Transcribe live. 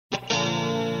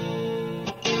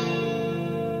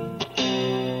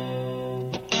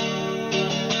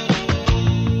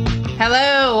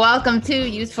Hello, welcome to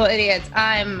Useful Idiots.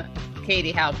 I'm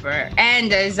Katie Halper,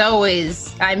 and as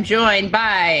always, I'm joined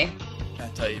by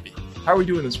Matt Taibbi. How are we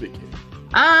doing this week, Katie?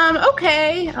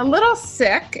 Okay, a little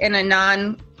sick in a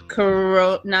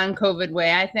non-COVID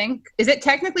way, I think. Is it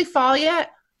technically fall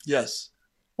yet? Yes.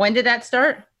 When did that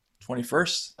start?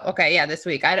 21st. Okay, yeah, this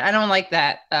week. I don't like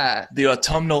that. The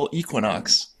autumnal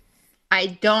equinox.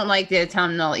 I don't like the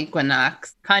autumnal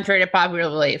equinox. Contrary to popular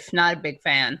belief, not a big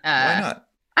fan. Why not?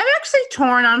 I'm actually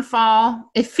torn on fall.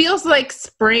 It feels like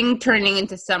spring turning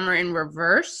into summer in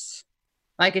reverse.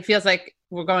 Like it feels like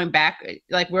we're going back,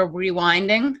 like we're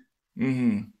rewinding.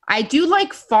 Mm-hmm. I do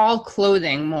like fall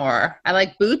clothing more. I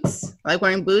like boots. I like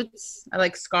wearing boots. I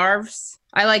like scarves.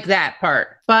 I like that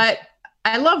part. But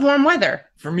I love warm weather.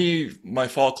 For me, my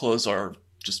fall clothes are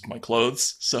just my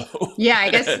clothes. So yeah, I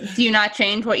guess, do you not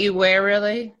change what you wear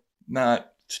really? Not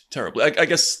terribly. I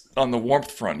guess on the warmth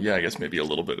front, yeah, I guess maybe a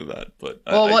little bit of that. But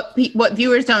well, what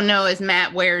viewers don't know is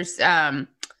Matt wears not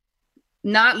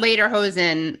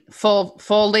lederhosen, full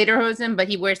lederhosen, but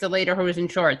he wears the lederhosen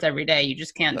shorts every day. You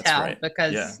just can't tell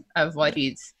because of what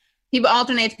he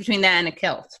alternates between that and a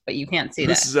kilt, but you can't see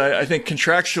this that. Is, I think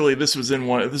contractually, this was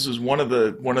one of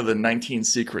the 19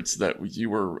 secrets that you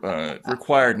were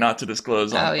required not to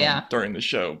disclose during the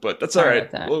show. But that's all right.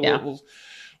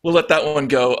 We'll let that one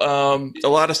go. A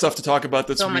lot of stuff to talk about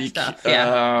this week. Much stuff,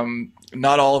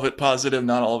 not all of it positive,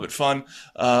 not all of it fun.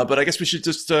 But I guess we should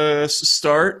just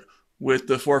start with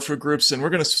the four food groups, and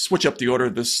we're going to switch up the order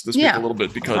this week a little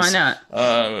bit because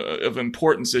of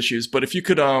importance issues. But if you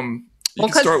could,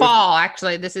 because fall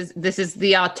actually, this is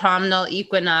the autumnal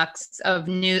equinox of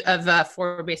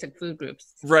four basic food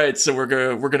groups. Right. So we're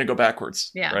gonna go backwards.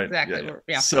 Yeah, right? Exactly.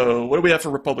 Yeah. So what do we have for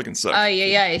Republican suck?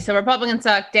 So Republican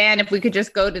suck. Dan, if we could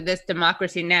just go to this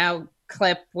Democracy Now!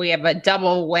 Clip, we have a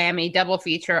double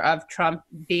feature of Trump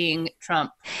being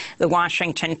Trump. The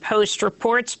Washington Post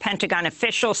reports Pentagon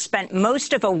officials spent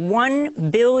most of a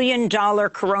 $1 billion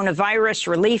coronavirus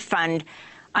relief fund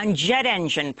on jet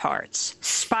engine parts,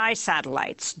 spy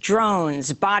satellites,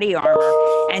 drones, body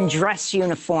armor, and dress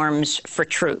uniforms for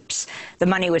troops. The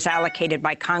money was allocated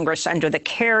by Congress under the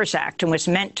CARES Act and was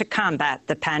meant to combat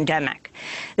the pandemic.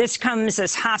 This comes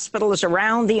as hospitals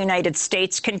around the United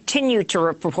States continue to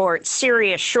report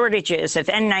serious shortages of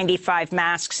N95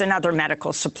 masks and other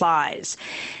medical supplies.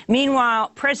 Meanwhile,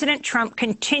 President Trump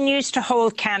continues to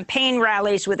hold campaign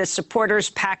rallies with his supporters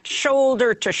packed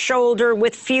shoulder to shoulder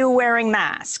with few wearing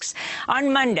masks.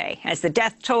 On Monday, as the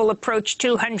death toll approached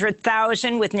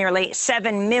 200,000 with nearly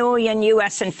 7 million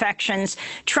U.S. infections,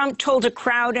 Trump told a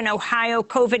crowd in Ohio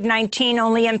COVID-19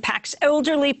 only impacts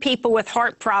elderly people with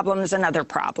heart problems and other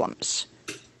problems.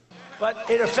 But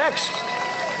it affects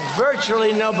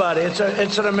virtually nobody.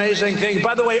 It's an amazing thing.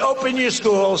 By the way, open your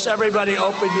schools. Everybody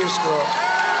open your schools.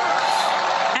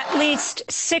 At least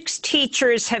 6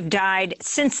 teachers have died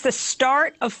since the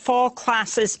start of fall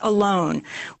classes alone.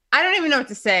 I don't even know what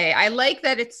to say. I like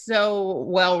that it's so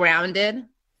well-rounded,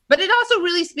 but it also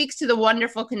really speaks to the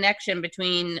wonderful connection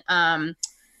between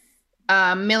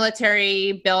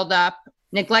military buildup,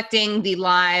 neglecting the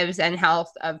lives and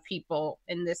health of people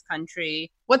in this country.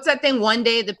 What's that thing? One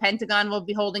day the Pentagon will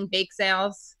be holding bake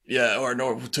sales. Yeah, or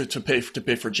no, to pay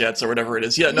for jets or whatever it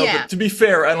is. But to be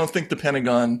fair, I don't think the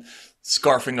Pentagon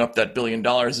scarfing up that $1 billion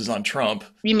is on Trump.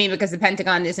 You mean because the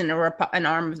Pentagon isn't an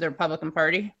arm of the Republican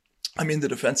Party? I mean, the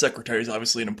defense secretary is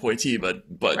obviously an appointee, but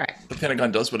right. The Pentagon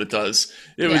does what it does.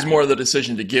 It was more the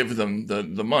decision to give them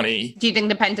the money. Do you think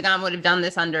the Pentagon would have done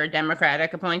this under a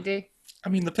Democratic appointee? I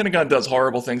mean, the Pentagon does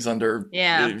horrible things under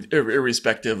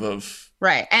irrespective of...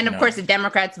 Right. And of course, the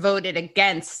Democrats voted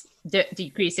against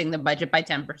decreasing the budget by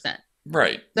 10%.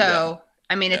 Right. So...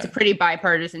 I mean, it's a pretty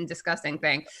bipartisan, disgusting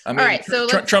thing. I mean, all right, so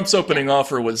Trump's opening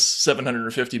offer was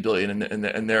 $750 billion,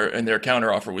 and their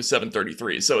counter offer was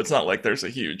 $733. So it's not like there's a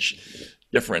huge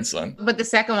difference on. But the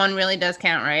second one really does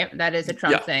count, right? That is a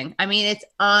Trump thing. I mean, it's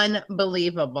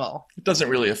unbelievable. It doesn't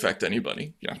really affect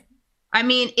anybody. Yeah. I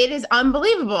mean, it is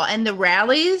unbelievable. And the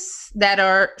rallies that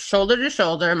are shoulder to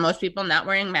shoulder, most people not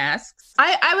wearing masks.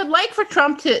 I would like for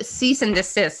Trump to cease and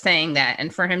desist saying that,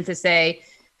 and for him to say,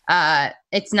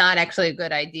 it's not actually a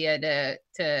good idea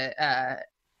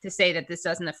to say that this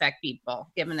doesn't affect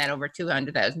people, given that over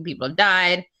 200,000 people have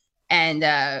died,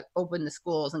 and open the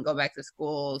schools and go back to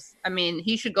schools. I mean,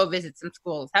 he should go visit some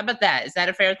schools. How about that? Is that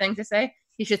a fair thing to say?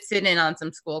 He should sit in on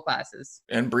some school classes.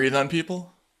 And breathe on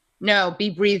people? No, be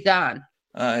breathed on.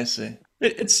 I see.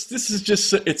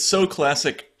 It's so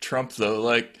classic Trump, though.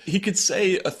 Like, he could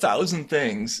say 1,000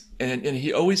 things, and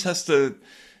he always has to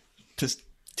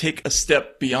take a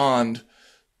step beyond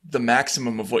the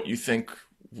maximum of what you think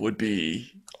would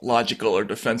be logical or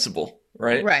defensible.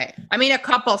 Right. Right. I mean, a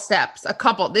couple steps,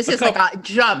 This is like a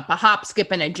jump, a hop,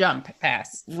 skip, and a jump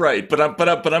pass. Right. But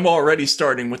I'm already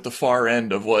starting with the far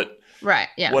end of what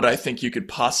I think you could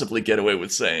possibly get away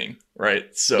with saying. Right.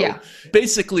 So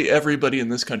basically everybody in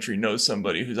this country knows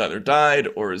somebody who's either died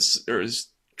or is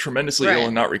tremendously ill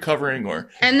and not recovering,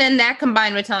 and then that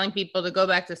combined with telling people to go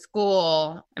back to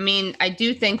school. I mean, I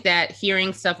do think that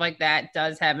hearing stuff like that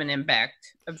does have an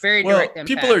impact, a very direct impact.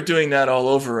 People are doing that all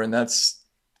over, and that's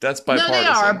bipartisan. No,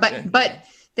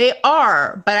 they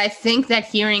are, but I think that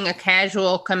hearing a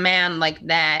casual command like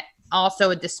that,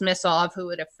 also a dismissal of who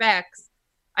it affects.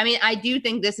 I mean, I do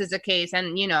think this is a case,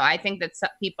 and I think that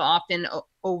people often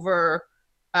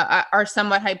are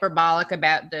somewhat hyperbolic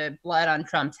about the blood on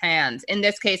Trump's hands. In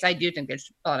this case, I do think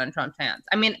there's blood on Trump's hands.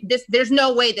 I mean, there's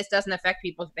no way this doesn't affect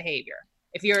people's behavior.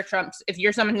 If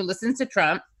you're someone who listens to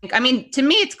Trump, I mean, to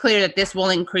me, it's clear that this will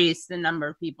increase the number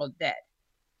of people dead.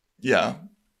 Yeah.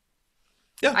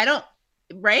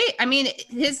 Right? I mean,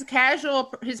 his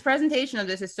presentation of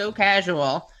this is so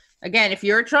casual. Again, if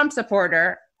you're a Trump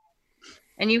supporter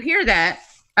and you hear that,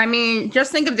 I mean,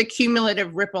 just think of the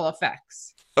cumulative ripple effects.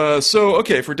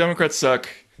 For Democrats Suck,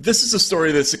 this is a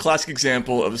story that's a classic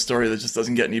example of a story that just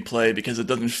doesn't get any play because it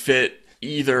doesn't fit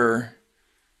either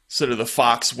sort of the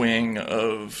Fox wing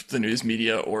of the news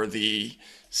media or the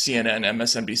CNN,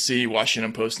 MSNBC,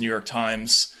 Washington Post, New York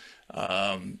Times,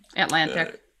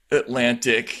 Atlantic.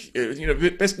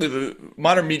 Basically the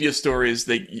modern media stories,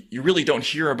 you really don't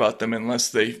hear about them unless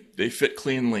they fit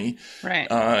cleanly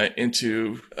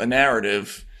into a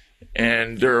narrative.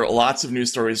 And there are lots of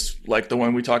news stories like the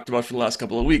one we talked about for the last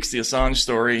couple of weeks, the Assange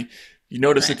story. You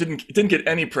notice it didn't get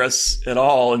any press at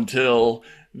all until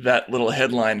that little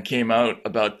headline came out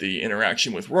about the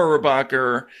interaction with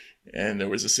Rohrabacher, and there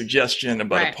was a suggestion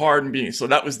about a pardon being. So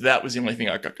that was the only thing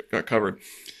I got covered.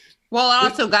 Well, it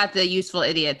also got the useful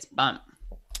idiots bump.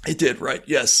 It did, right?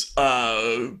 Yes,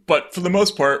 but for the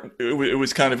most part, it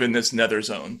was kind of in this nether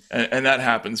zone, and that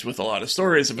happens with a lot of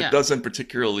stories. If it doesn't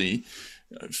particularly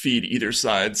feed either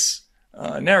side's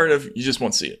narrative, you just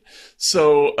won't see it.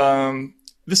 So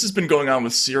this has been going on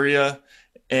with Syria,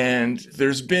 and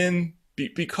there's been,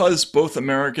 because both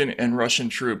American and Russian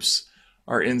troops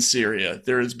are in Syria,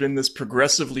 there has been this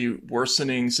progressively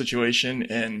worsening situation,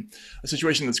 and a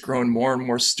situation that's grown more and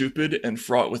more stupid and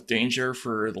fraught with danger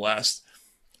for the last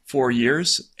 4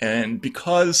 years. And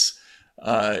because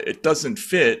it doesn't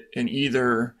fit in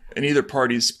either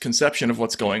party's conception of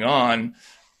what's going on,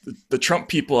 the Trump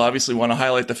people obviously want to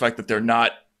highlight the fact that they're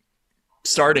not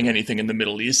starting anything in the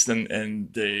Middle East,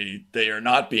 and they are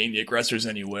not being the aggressors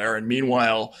anywhere. And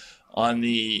meanwhile, on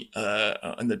the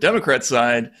Democrat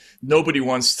side, nobody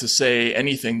wants to say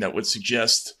anything that would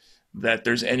suggest that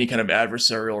there's any kind of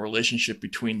adversarial relationship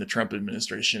between the Trump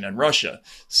administration and Russia.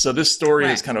 So this story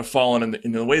has kind of fallen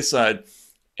in the wayside.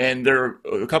 And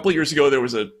a couple of years ago, there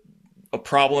was a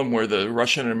problem where the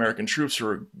Russian and American troops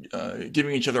were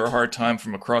giving each other a hard time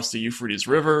from across the Euphrates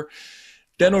River.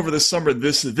 Then over the summer,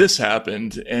 this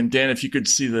happened. And Dan, if you could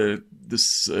see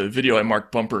this video, I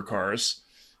marked bumper cars,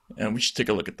 and we should take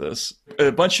a look at this.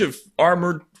 A bunch of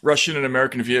armored Russian and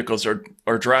American vehicles are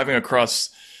driving across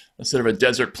a sort of a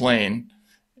desert plain.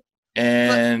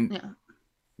 And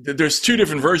there's two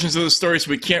different versions of the story,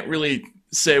 so we can't really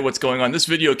say what's going on. This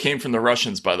video came from the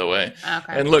Russians, by the way.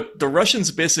 Okay. And look, the Russians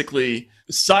basically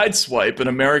sideswipe an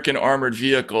American armored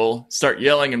vehicle, start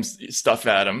yelling stuff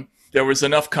at him. There was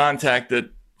enough contact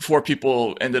that 4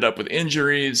 people ended up with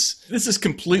injuries. This is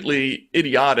completely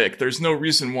idiotic. There's no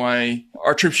reason why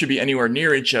our troops should be anywhere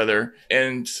near each other.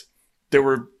 And there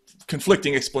were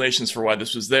conflicting explanations for why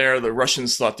this was there. The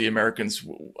Russians thought the Americans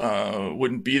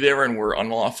wouldn't be there and were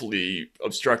unlawfully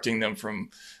obstructing them from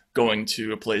going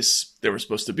to a place they were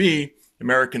supposed to be.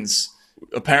 Americans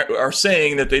are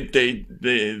saying that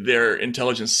their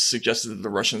intelligence suggested that the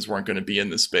Russians weren't going to be in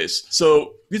this space.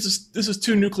 So this is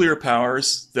 2 nuclear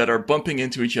powers that are bumping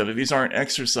into each other. These aren't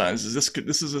exercises.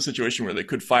 This is a situation where they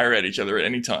could fire at each other at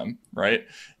any time, right?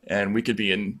 And we could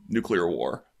be in nuclear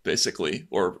war, basically,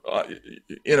 or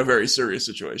in a very serious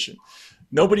situation.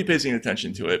 Nobody pays any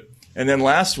attention to it. And then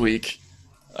last week,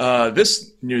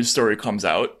 this news story comes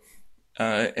out.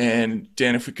 And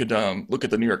Dan, if we could look at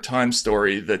the New York Times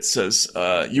story that says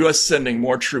U.S. sending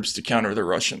more troops to counter the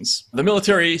Russians. The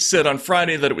military said on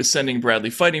Friday that it was sending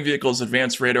Bradley fighting vehicles,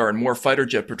 advanced radar, and more fighter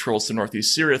jet patrols to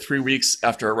northeast Syria 3 weeks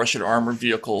after a Russian armored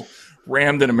vehicle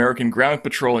rammed an American ground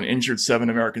patrol and injured 7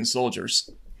 American soldiers.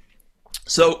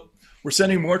 So we're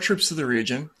sending more troops to the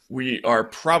region. We are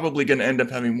probably going to end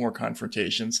up having more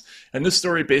confrontations. And this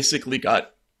story basically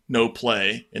got no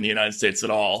play in the United States at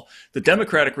all. The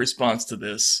Democratic response to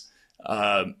this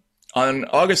On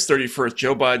August 31st,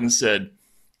 Joe Biden said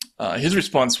his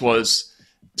response was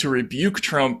to rebuke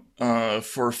Trump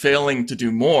for failing to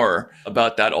do more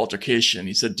about that altercation.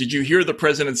 He said, "Did you hear the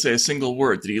president say a single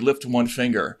word? Did he lift one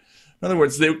finger?" In other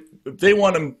words, they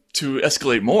want him to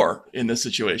escalate more in this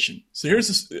situation. So here's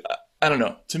this, I don't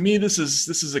know. To me, this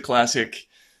is a classic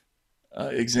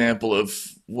example of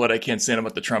what I can't stand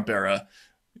about the Trump era.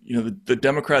 You know, the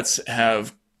Democrats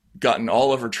have gotten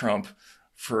all over Trump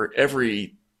for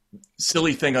every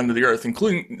silly thing under the earth,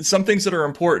 including some things that are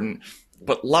important,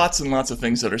 but lots and lots of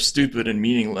things that are stupid and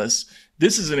meaningless.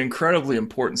 This is an incredibly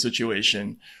important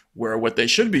situation where what they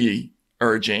should be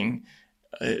urging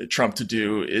Trump to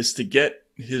do is to get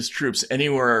his troops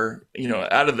anywhere, you know,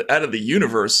 out of the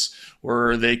universe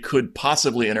where they could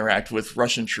possibly interact with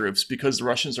Russian troops, because the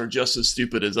Russians are just as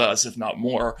stupid as us, if not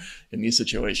more, in these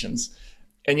situations.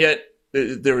 And yet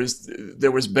there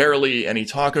was barely any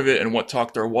talk of it, and what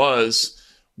talk there was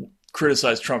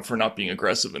criticized Trump for not being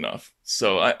aggressive enough.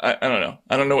 So I don't know.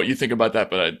 I don't know what you think about that,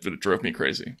 but it drove me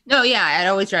crazy. No, yeah, it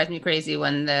always drives me crazy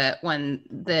when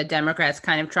the Democrats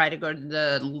kind of try to go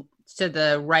to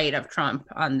the right of Trump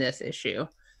on this issue,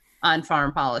 on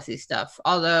foreign policy stuff.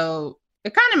 Although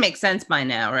it kind of makes sense by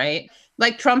now, right?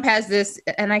 Like Trump has this,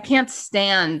 and I can't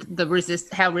stand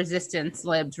how resistance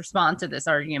libs respond to this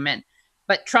argument,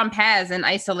 but Trump has an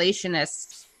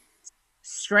isolationist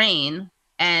strain,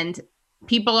 and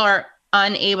people are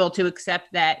unable to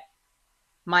accept that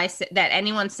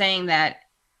anyone saying that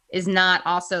is not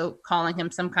also calling him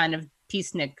some kind of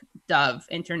peacenik dove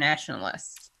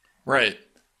internationalist. Right.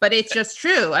 But it's just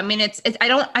true. I mean, I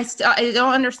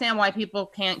don't understand why people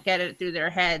can't get it through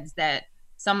their heads that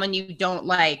someone you don't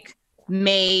like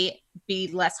may be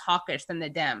less hawkish than the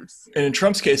Dems. And in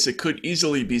Trump's case, it could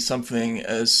easily be something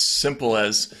as simple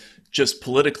as just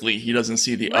politically, he doesn't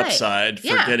see the upside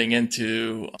for getting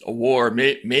into a war.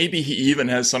 Maybe he even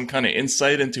has some kind of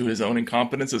insight into his own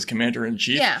incompetence as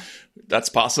commander-in-chief. Yeah. That's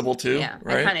possible too,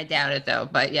 right? I kind of doubt it though,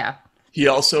 but yeah. He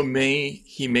also may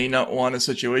not want a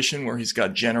situation where he's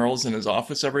got generals in his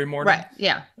office every morning. Right,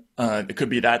 yeah. It could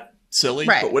be that silly,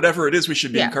 right. But whatever it is, we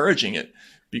should be encouraging it.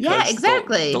 Because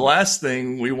exactly. The last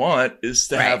thing we want is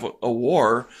to have a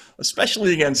war,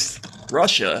 especially against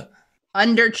Russia.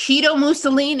 Under Cheeto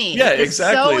Mussolini. Yeah,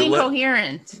 exactly. So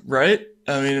incoherent. Right?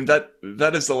 I mean, that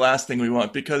is the last thing we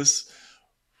want, because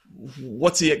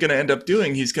what's he going to end up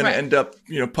doing? He's going to end up,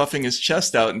 puffing his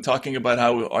chest out and talking about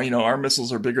how, our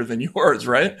missiles are bigger than yours,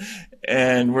 right?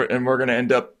 And we're going to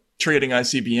end up trading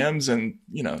ICBMs and,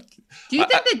 Do you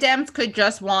think the Dems could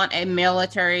just want a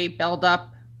military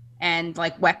buildup and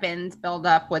like weapons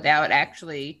buildup without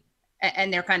actually,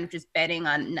 and they're kind of just betting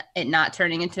on it not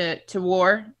turning into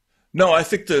war? No, I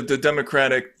think the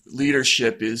Democratic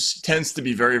leadership tends to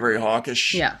be very, very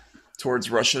hawkish towards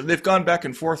Russia. They've gone back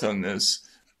and forth on this,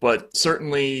 but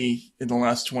certainly in the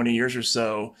last 20 years or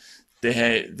so,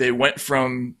 they went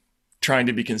from trying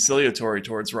to be conciliatory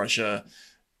towards Russia.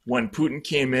 When Putin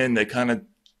came in, they kind of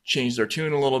changed their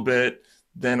tune a little bit.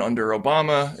 Then under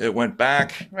Obama, it went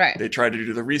back. Right. They tried to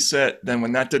do the reset. Then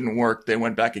when that didn't work, they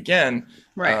went back again.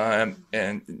 Right.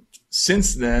 And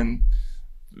since then,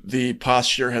 the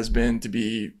posture has been to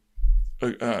be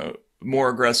more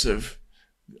aggressive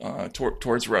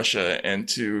towards Russia and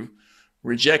to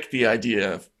reject the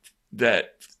idea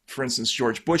that, for instance,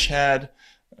 George Bush had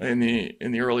in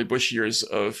the early Bush years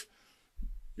of,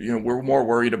 we're more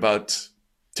worried about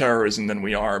terrorism than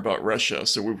we are about Russia,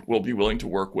 so we'll be willing to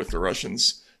work with the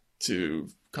Russians to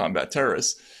combat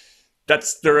terrorists.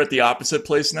 They're at the opposite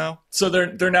place now. So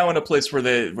they're now in a place where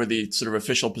the sort of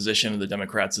official position of the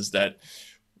Democrats is that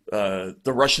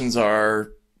the Russians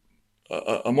are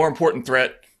a more important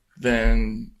threat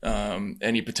than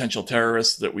any potential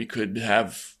terrorists that we could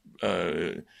have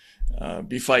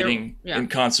be fighting in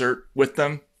concert with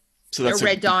them. So that's they're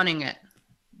red dawning it.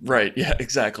 Right. Yeah.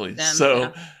 Exactly.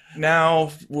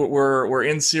 Now we're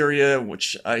in Syria,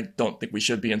 which I don't think we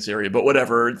should be in Syria, but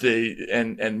whatever.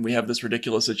 And we have this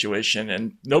ridiculous situation,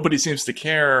 and nobody seems to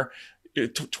care.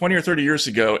 20 or 30 years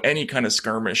ago, any kind of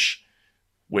skirmish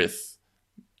with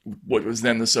what was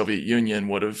then the Soviet Union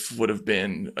would have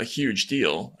been a huge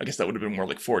deal. I guess that would have been more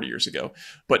like 40 years ago.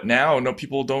 But now, no,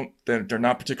 people they're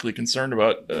not particularly concerned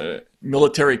about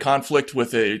military conflict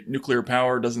with a nuclear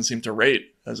power. Doesn't seem to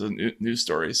rate as a news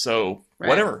story. So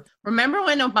whatever. Remember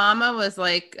when Obama was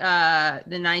like the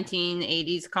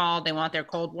 1980s called, they want their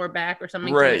Cold War back or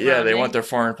something? Right. Yeah. They want their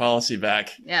foreign policy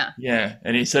back. Yeah. Yeah.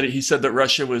 And he said that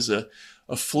Russia was a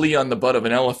flea on the butt of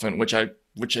an elephant, which I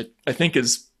think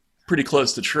is pretty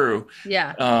close to true.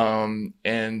 Yeah.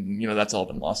 And that's all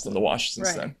been lost in the wash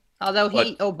since then. Although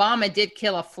Obama did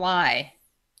kill a fly.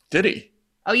 Did he?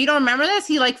 Oh, you don't remember this?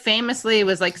 He like famously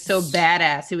was like so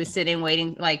badass. He was sitting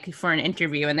waiting like for an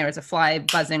interview, and there was a fly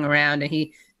buzzing around, and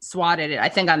he swatted it, I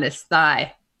think, on his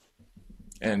thigh.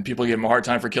 And people gave him a hard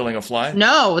time for killing a fly?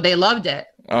 No, they loved it.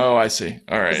 Oh, I see.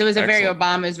 All right. It was a very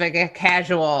Obama. It was like a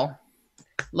casual,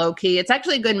 low key. It's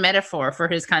actually a good metaphor for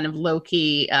his kind of low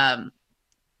key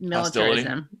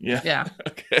militarism. Hostility? Yeah.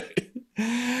 Okay.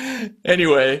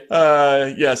 Anyway,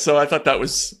 so I thought that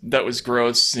was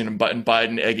gross,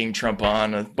 Biden egging Trump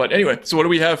on. But anyway, so what do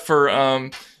we have for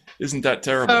Isn't That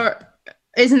Terrible?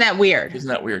 Isn't That Weird? Isn't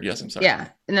That Weird? Yes, I'm sorry. Yeah,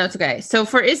 no, it's okay. So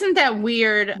for Isn't That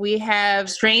Weird, we have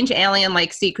strange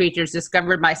alien-like sea creatures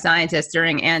discovered by scientists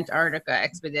during Antarctica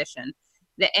expedition.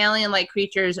 The alien-like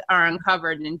creatures are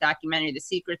uncovered in documentary The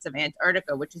Secrets of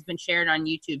Antarctica, which has been shared on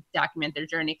YouTube to document their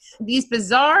journey. These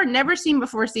bizarre,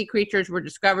 never-seen-before sea creatures were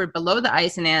discovered below the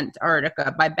ice in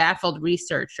Antarctica by baffled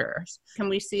researchers. Can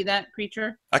we see that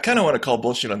creature? I kind of want to call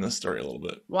bullshit on this story a little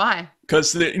bit. Why?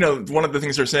 Because, one of the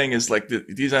things they're saying is, like,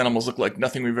 these animals look like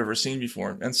nothing we've ever seen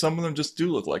before. And some of them just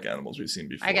do look like animals we've seen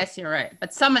before. I guess you're right.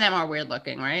 But some of them are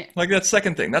weird-looking, right? Like that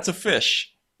second thing. That's a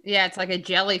fish. Yeah, it's like a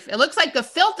jellyfish. It looks like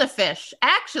gefilte fish.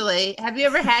 Actually, have you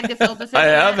ever had gefilte fish? I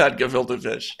have had gefilte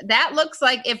fish. That looks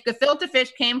like if gefilte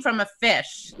fish came from a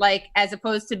fish, like as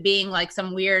opposed to being like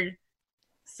some weird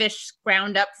fish,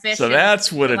 ground up fish. So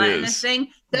that's what it is. Thing.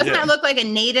 Doesn't that look like a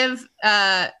native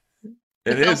It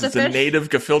is. It's a native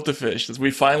gefilte fish.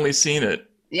 We've finally seen it.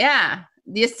 Yeah.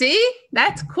 You see?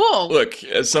 That's cool. Look,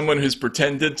 as someone who's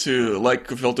pretended to like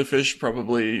gefilte fish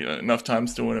probably enough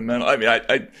times to win a medal, I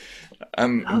mean,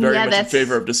 I'm very much in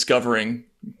favor of discovering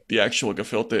the actual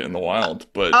gefilte in the wild.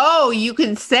 But you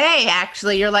can say,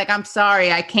 actually, you're like, I'm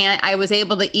sorry, I can't. I was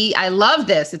able to eat. I love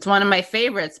this. It's one of my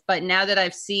favorites. But now that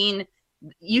I've seen,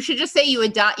 you should just say you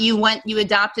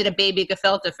adopted a baby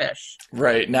gefilte fish.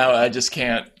 Right. Now I just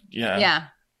can't. Yeah. Yeah.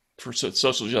 For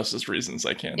social justice reasons,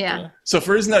 I can't. Yeah. So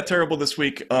for Isn't That Terrible this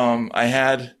week, I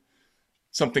had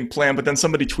something planned, but then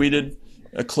somebody tweeted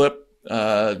a clip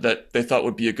that they thought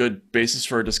would be a good basis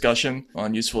for a discussion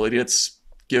on Useful Idiots,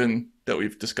 given that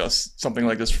we've discussed something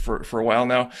like this for a while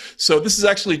now. So this is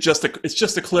actually just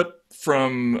a clip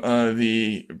from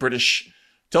the British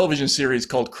television series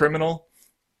called Criminal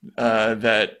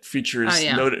that features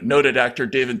noted actor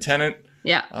David Tennant.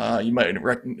 Yeah. You might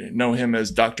know him as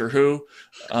Doctor Who.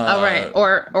 Right.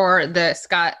 Or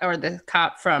the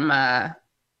cop from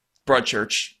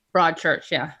Broadchurch.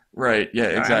 Broadchurch, yeah. Right. Yeah,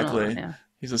 exactly.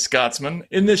 He's a Scotsman.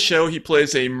 In this show, he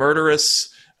plays a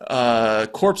murderous,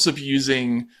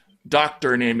 corpse-abusing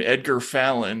doctor named Edgar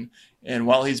Fallon. And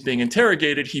while he's being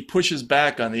interrogated, he pushes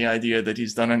back on the idea that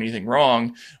he's done anything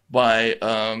wrong by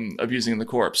abusing the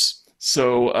corpse.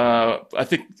 So I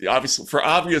think, obviously, for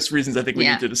obvious reasons, I think we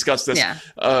need to discuss this. Yeah.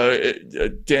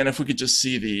 Dan, if we could just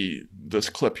see this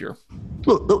clip here.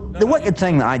 Look, the wicked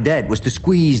thing that I did was to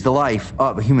squeeze the life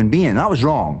out of a human being. That was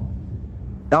wrong.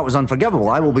 That was unforgivable.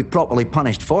 I will be properly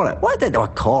punished for it. What I did to a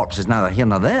corpse is neither here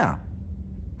nor there.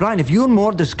 Brian, if you're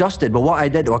more disgusted by what I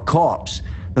did to a corpse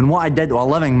than what I did to a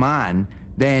living man,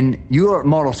 then your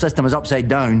moral system is upside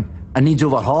down and needs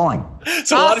overhauling.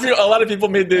 So a lot of people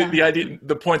made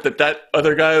the point that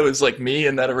other guy was like me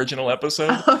in that original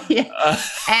episode. Oh yeah,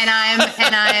 and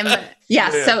I'm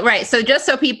So right. So just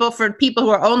so for people who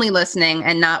are only listening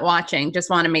and not watching, just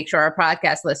want to make sure our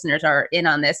podcast listeners are in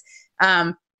on this.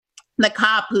 The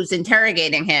cop who's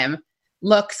interrogating him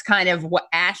looks kind of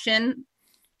ashen.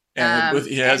 And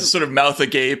he has sort of mouth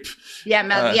agape.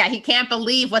 Yeah, he can't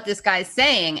believe what this guy's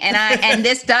saying, and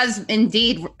this does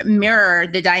indeed mirror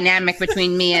the dynamic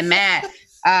between me and Matt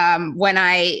when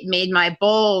I made my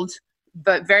bold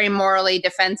but very morally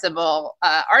defensible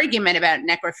argument about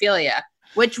necrophilia,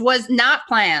 which was not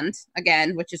planned,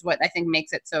 again, which is what I think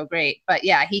makes it so great. But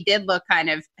yeah, he did look kind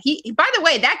of. By the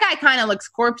way, that guy kind of looks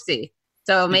corpsey.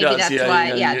 So maybe that's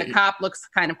why, the cop looks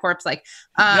kind of corpse-like.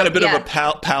 Got a bit of a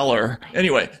pallor.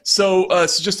 Anyway, so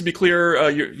just to be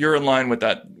clear, you're in line with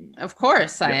that. Of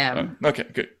course I am. Okay,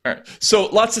 good. All right. So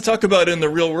lots to talk about in the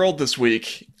real world this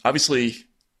week. Obviously,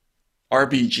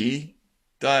 RBG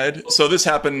died. So this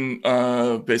happened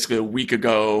basically a week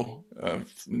ago.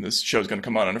 This show's going to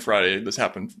come out on a Friday. This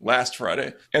happened last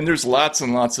Friday. And there's lots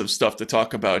and lots of stuff to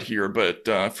talk about here.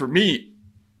 But for me,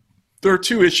 there are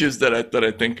two issues that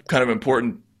I think kind of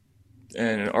important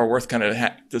and are worth kind of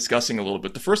discussing a little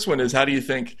bit. The first one is, how do you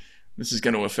think this is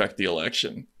going to affect the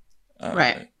election?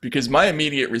 Right. Because my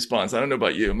immediate response, I don't know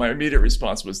about you, my immediate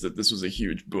response was that this was a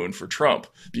huge boon for Trump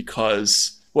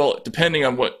because, well, depending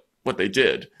on what they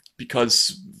did,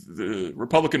 because the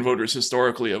Republican voters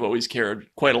historically have always cared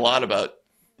quite a lot about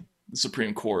the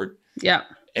Supreme Court. Yeah.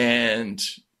 And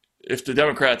if the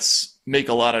Democrats make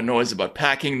a lot of noise about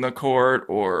packing the court,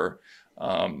 or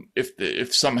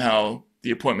if somehow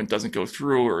the appointment doesn't go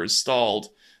through or is stalled,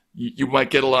 you might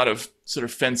get a lot of sort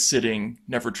of fence-sitting,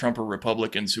 never-Trumper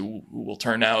Republicans who will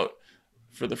turn out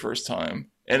for the first time.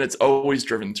 And it's always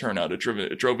driven turnout. It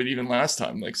drove it even last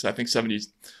time. Like, I think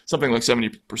something like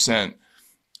 70%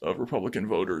 of Republican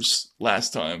voters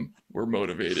last time were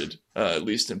motivated, at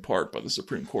least in part, by the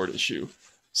Supreme Court issue.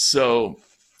 So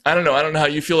I don't know. I don't know how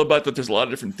you feel about that. There's a lot of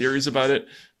different theories about it,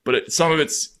 but some of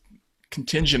it's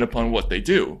contingent upon what they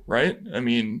do, right? I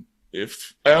mean,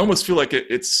 I almost feel like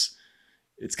it's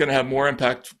going to have more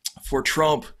impact for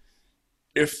Trump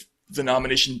if the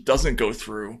nomination doesn't go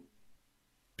through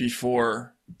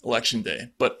before Election Day.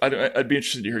 But I'd be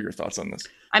interested to hear your thoughts on this.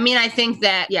 I mean, I think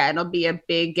that, it'll be a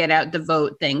big get out the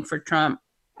vote thing for Trump.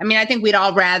 I mean, I think we'd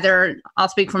all rather, I'll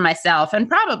speak for myself and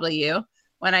probably you,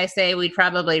 when I say we'd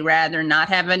probably rather not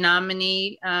have a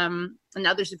nominee,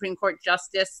 another Supreme Court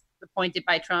justice appointed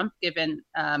by Trump, given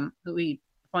who he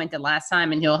appointed last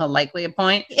time and he'll likely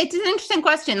appoint. It's an interesting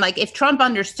question. Like, if Trump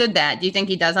understood that, do you think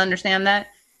he does understand that?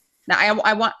 Now,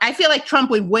 I feel like Trump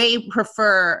would way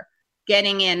prefer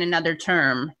getting in another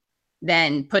term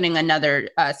than putting another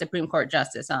Supreme Court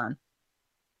justice on,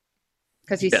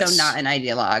 because he's so not an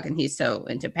ideologue and he's so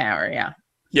into power.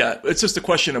 Yeah, it's just a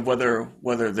question of whether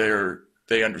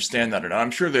they understand that or not.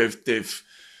 I'm sure they've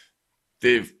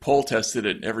poll tested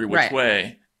it every which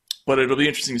way, but it'll be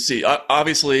interesting to see.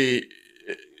 Obviously,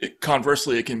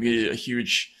 conversely, it can be a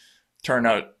huge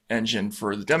turnout engine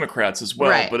for the Democrats as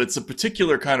well, but it's a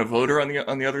particular kind of voter on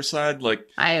the other side. Like,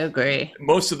 I agree.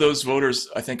 Most of those voters,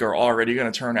 I think, are already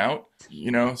going to turn out,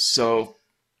 so.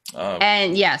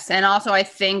 And yes. And also I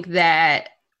think that,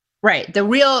 the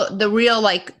real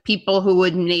like people who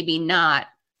would maybe not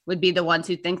would be the ones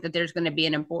who think that there's going to be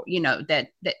that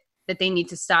they need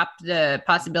to stop the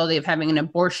possibility of having an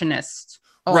abortionist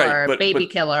or baby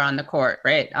killer on the court,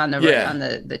 on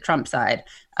the Trump side.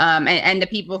 And the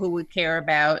people who would care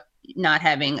about not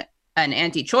having an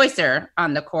anti-choicer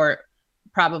on the court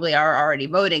probably are already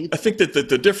voting. I think that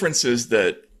the difference is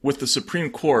that with the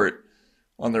Supreme Court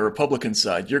on the Republican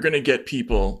side, you're going to get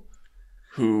people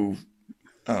who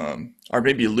are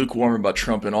maybe lukewarm about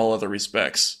Trump in all other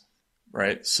respects,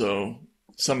 right? So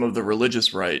some of the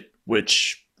religious right,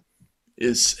 which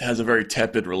has a very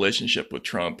tepid relationship with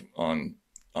Trump on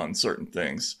certain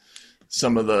things.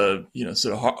 Some of the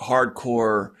sort of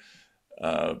hardcore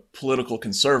political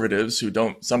conservatives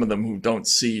some of them who don't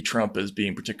see Trump as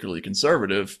being particularly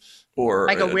conservative, or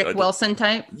like a Rick Wilson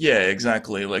type. Yeah,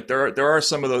 exactly. Like there are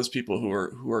some of those people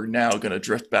who are now going to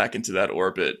drift back into that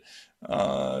orbit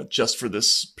just for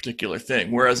this particular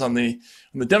thing. Whereas on the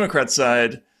Democrat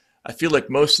side, I feel like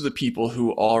most of the people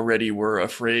who already were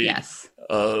afraid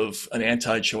of an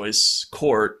anti-choice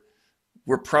court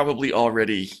were probably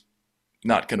already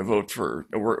not going to vote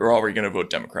we're already going to vote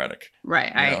Democratic.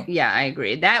 Right. I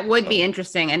agree. That would be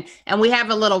interesting. And we have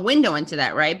a little window into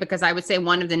that, right? Because I would say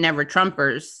one of the never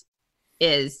Trumpers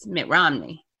is Mitt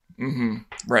Romney. Mm-hmm.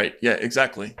 Right. Yeah,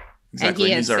 exactly.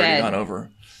 He's already gone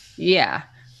over. Yeah.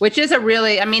 Which is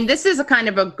this is a kind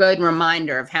of a good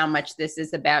reminder of how much this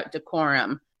is about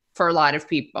decorum for a lot of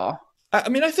people.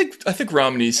 I think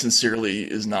Romney sincerely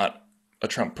is not a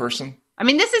Trump person.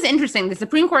 This is interesting. The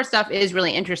Supreme Court stuff is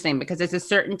really interesting because it's a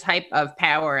certain type of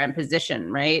power and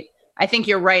position, right? I think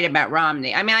you're right about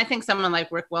Romney. I think someone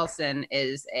like Rick Wilson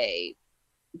is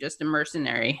just a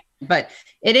mercenary. But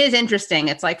it is interesting.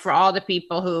 It's like for all the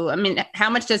people who,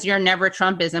 how much does your never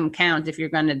Trumpism count if you're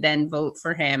going to then vote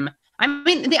for him?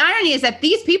 The irony is that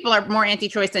these people are more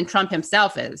anti-choice than Trump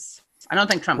himself is. I don't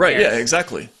think Trump cares. Yeah,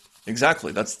 exactly.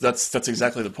 That's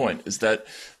exactly the point, is that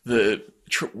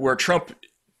where Trump,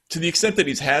 to the extent that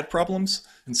he's had problems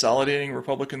consolidating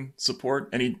Republican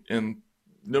support, and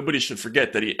nobody should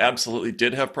forget that he absolutely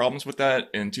did have problems with that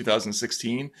in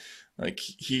 2016. Like,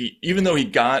 even though he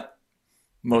got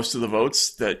most of the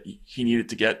votes that he needed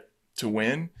to get to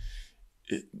win,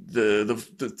 the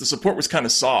support was kind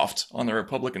of soft on the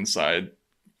Republican side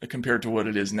compared to what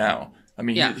it is now.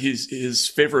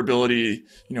 His favorability,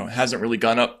 hasn't really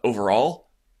gone up overall,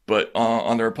 but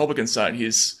on the Republican side,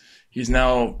 he's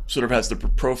now sort of has the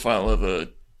profile of a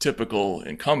typical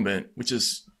incumbent, which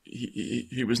is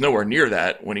he was nowhere near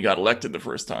that when he got elected the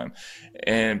first time.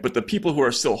 But the people who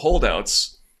are still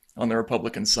holdouts on the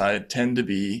Republican side tend to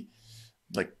be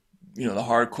like, the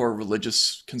hardcore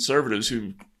religious conservatives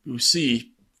who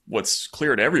see what's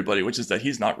clear to everybody, which is that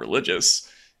he's not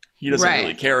religious. He doesn't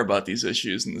really care about these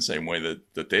issues in the same way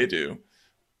that they do.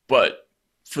 But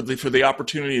for the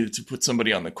opportunity to put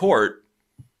somebody on the court,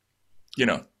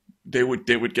 they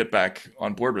would get back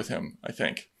on board with him, I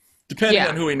think. depending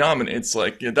on who he nominates,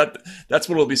 like that's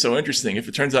what will be so interesting. If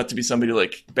it turns out to be somebody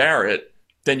like Barrett,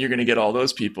 then you're going to get all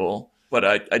those people. But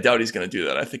I doubt he's going to do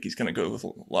that. I think he's going to go with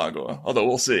Lagoa. Although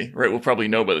we'll see, right? We'll probably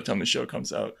know by the time the show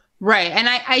comes out. Right, and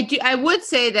I would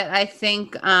say that I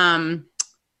think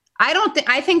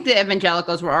I think the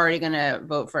evangelicals were already going to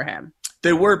vote for him.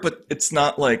 They were, but it's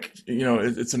not like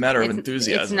it's a matter of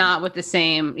enthusiasm. It's not with the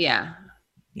same,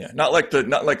 not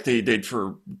like they did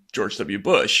for George W.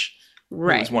 Bush.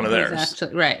 Right, who was one of theirs.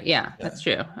 Actually, right, that's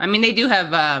true. I mean, they do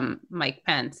have Mike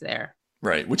Pence there.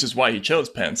 Right, which is why he chose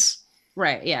Pence.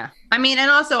 Right, yeah. I mean,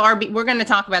 and also we're going to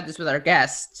talk about this with our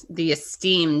guest, the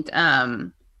esteemed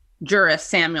jurist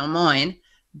Samuel Moyn.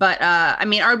 But I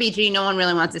mean, RBG, no one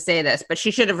really wants to say this, but she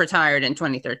should have retired in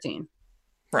 2013.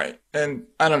 Right, and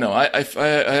I don't know. I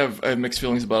have mixed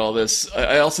feelings about all this.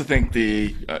 I also think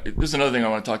there's another thing I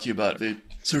want to talk to you about: the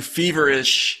sort of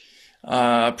feverish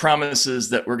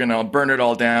promises that we're going to burn it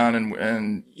all down,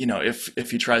 and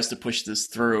if he tries to push this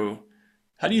through.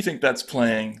 How do you think that's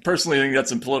playing? Personally, I think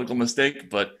that's a political mistake,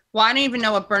 but... Well, I don't even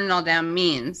know what burn it all down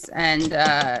means. And,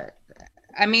 I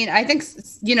mean, I think,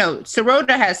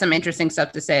 Sirota has some interesting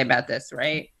stuff to say about this,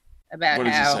 right? About what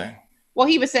does he say? Well,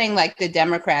 he was saying, like, the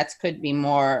Democrats could be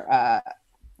more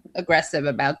aggressive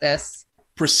about this.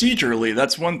 Procedurally,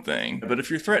 that's one thing. But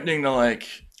if you're threatening to, like,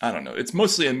 I don't know, it's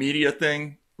mostly a media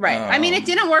thing. Right. I mean, it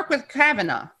didn't work with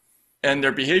Kavanaugh. And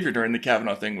their behavior during the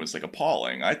Kavanaugh thing was, like,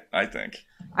 appalling, I think.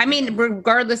 I mean,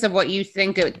 regardless of what you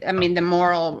think, the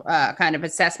moral kind of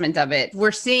assessment of it,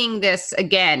 we're seeing this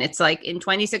again. It's like in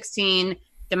 2016,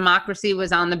 democracy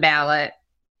was on the ballot,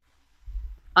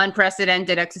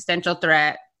 unprecedented existential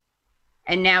threat.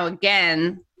 And now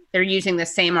again, they're using the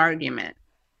same argument.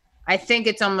 I think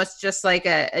it's almost just like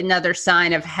another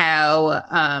sign of how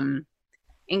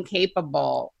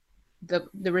incapable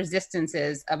the resistance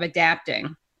is of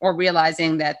adapting or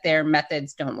realizing that their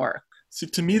methods don't work. So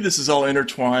to me, this is all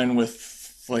intertwined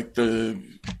with like the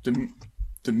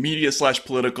media /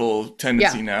 political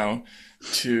tendency now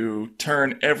to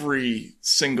turn every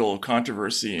single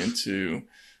controversy into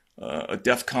a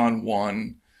DEFCON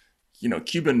 1,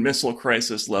 Cuban Missile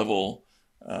Crisis level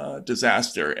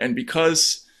disaster. And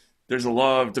because there's a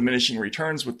law of diminishing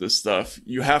returns with this stuff,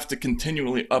 you have to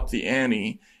continually up the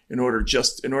ante in order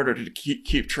to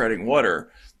keep treading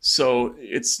water. So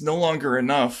it's no longer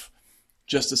enough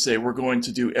just to say we're going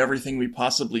to do everything we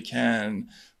possibly can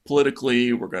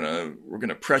politically. We're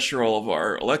gonna pressure all of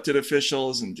our elected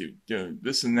officials and do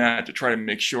this and that to try to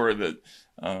make sure that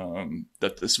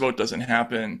that this vote doesn't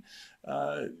happen.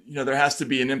 There has to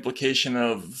be an implication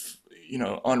of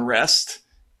unrest.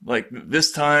 Like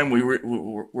this time,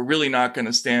 we're really not going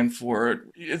to stand for it.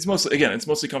 It's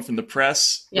mostly come from the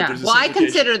press. Yeah. Well, I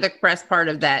consider the press part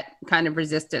of that kind of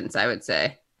resistance, I would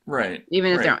say. Right.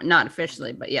 Even if they're not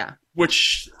officially, but yeah.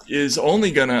 Which is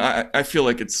only gonna. I feel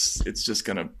like it's just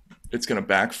gonna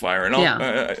backfire.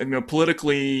 And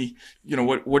politically,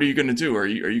 what are you going to do? Are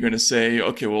you going to say,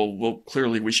 okay, well,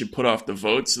 clearly we should put off the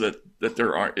vote so that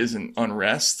there isn't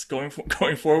unrest going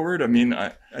forward? I mean,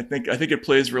 I think it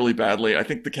plays really badly. I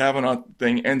think the Kavanaugh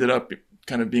thing ended up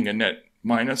kind of being a net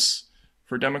minus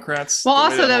for Democrats. Well,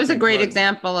 also that was a great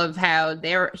example of how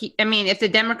if the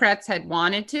Democrats had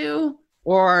wanted to,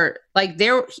 or like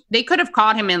they could have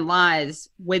caught him in lies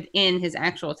within his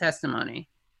actual testimony.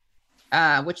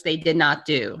 Which they did not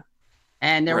do.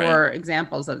 And there were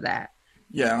examples of that.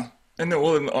 Yeah. And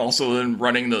then also in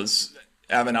running those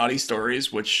Avenatti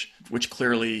stories, which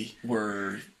clearly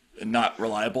were not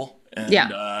reliable. And,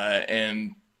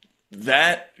 and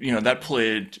that, that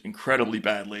played incredibly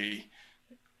badly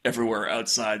everywhere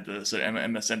outside the sort of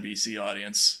MSNBC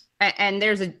audience. And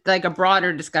there's a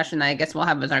broader discussion that I guess we'll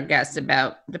have with our guests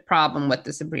about the problem with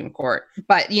the Supreme Court.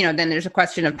 But, then there's a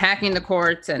question of packing the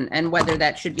courts and whether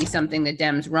that should be something the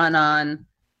Dems run on.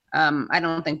 I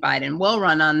don't think Biden will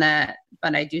run on that,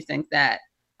 but I do think that,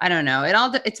 I don't know,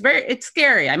 it's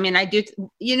scary. I mean, I do,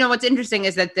 what's interesting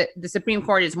is that the Supreme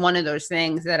Court is one of those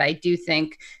things that I do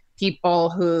think people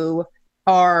who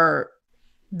are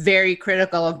very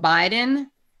critical of Biden,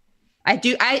 I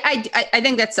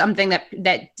think that's something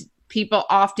that people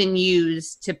often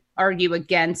use to argue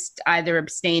against either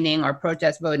abstaining or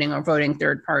protest voting or voting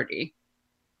third party.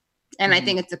 And I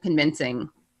think it's a convincing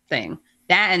thing.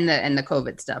 That and the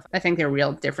COVID stuff. I think there are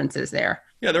real differences there.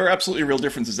 Yeah, there are absolutely real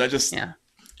differences. There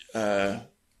are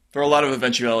a lot of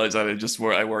eventualities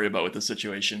I worry about with the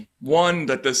situation. One,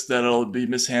 that it'll be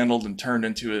mishandled and turned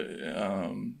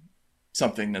into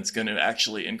something that's going to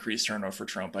actually increase turnout for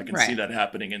Trump. I can see that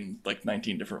happening in like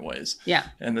 19 different ways. Yeah.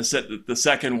 And the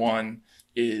second one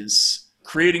is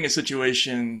creating a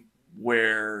situation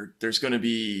where there's going to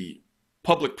be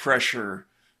public pressure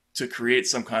to create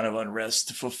some kind of unrest,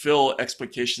 to fulfill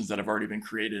expectations that have already been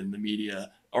created in the media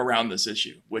around this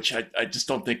issue, which I just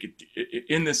don't think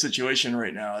in this situation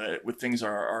right now, with things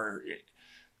our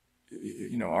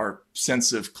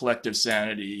sense of collective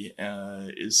sanity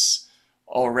is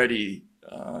already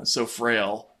so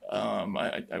frail.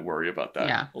 I worry about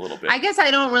that a little bit. I guess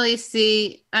I don't really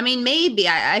see, I mean, maybe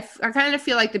I kind of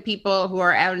feel like the people who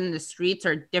are out in the streets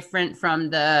are different from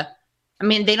they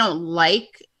don't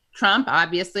like Trump,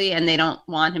 obviously, and they don't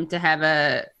want him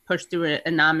to push through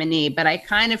a nominee. But I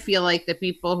kind of feel like the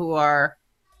people who are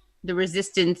the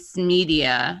resistance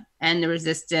media and the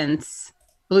resistance,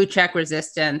 blue check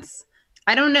resistance,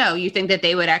 I don't know. You think that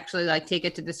they would actually take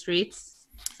it to the streets?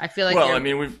 I feel like. Well, I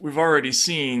mean, we've already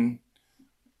seen,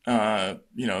 Reza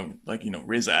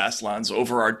Aslan's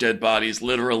 "Over Our Dead Bodies"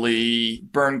 literally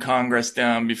burn Congress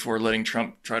down before letting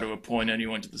Trump try to appoint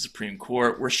anyone to the Supreme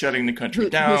Court. We're shutting the country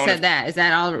down. Who said that? Is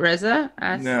that all Reza?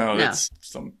 No, that's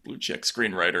some blue check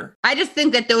screenwriter. I just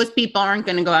think that those people aren't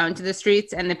going to go out into the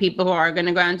streets, and the people who are going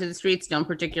to go out into the streets don't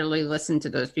particularly listen to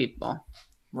those people.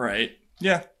 Right.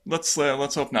 Yeah. Let's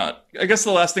hope not. I guess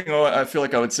the last thing I feel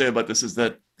like I would say about this is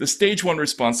that the stage one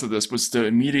response to this was to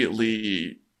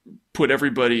immediately put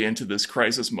everybody into this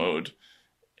crisis mode.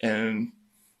 And,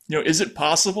 is it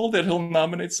possible that he'll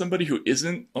nominate somebody who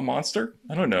isn't a monster?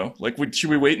 I don't know. Should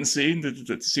we wait and see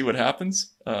to see what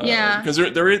happens? Because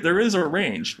there is a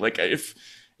range. If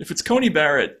it's Coney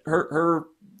Barrett, her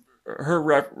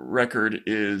record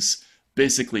is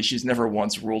basically she's never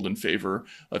once ruled in favor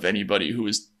of anybody who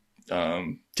is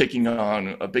taking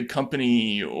on a big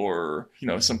company or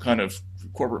some kind of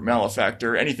corporate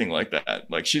malefactor, anything like that.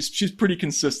 She's pretty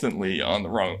consistently on the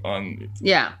wrong.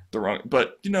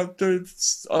 But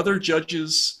the other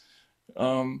judges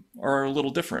are a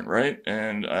little different, right?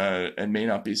 And may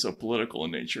not be so political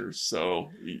in nature. So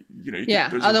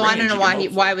Although I don't know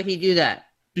why would he do that?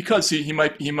 Because he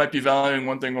might be valuing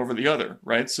one thing over the other,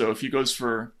 right? So if he goes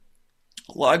for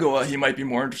Lagoa, he might be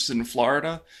more interested in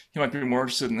Florida. He might be more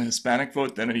interested in the Hispanic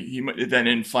vote than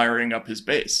in firing up his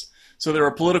base. So there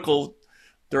are political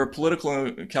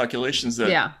calculations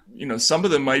that some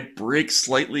of them might break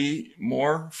slightly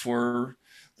more for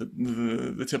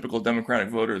the typical Democratic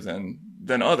voter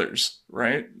than others,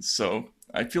 right? So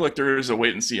I feel like there is a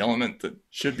wait and see element that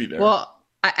should be there. Well,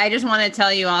 I just want to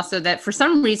tell you also that for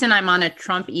some reason I'm on a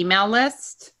Trump email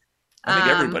list. I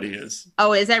think everybody is.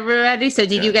 Oh, is everybody? So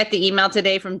did you get the email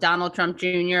today from Donald Trump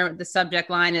Jr.? The subject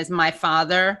line is "My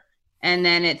father." And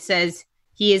then it says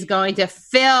he is going to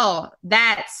fill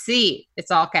that seat. It's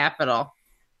all capital.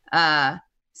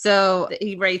 So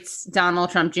he writes, Donald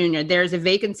Trump Jr., "There's a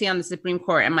vacancy on the Supreme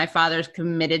Court and my father is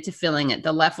committed to filling it.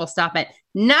 The left will stop at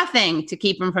nothing to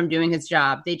keep him from doing his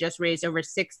job. They just raised over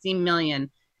 $60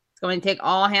 million. Going to take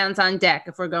all hands on deck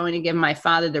if we're going to give my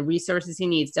father the resources he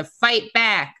needs to fight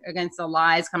back against the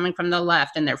lies coming from the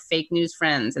left and their fake news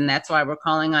friends. And that's why we're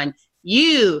calling on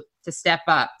you to step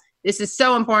up. This is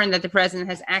so important that the president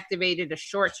has activated a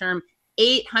short-term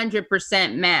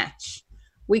 800% match.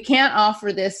 We can't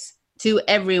offer this to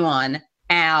everyone,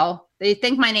 Al. They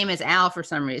think my name is Al for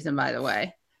some reason, by the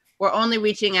way. We're only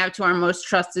reaching out to our most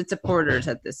trusted supporters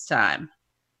at this time."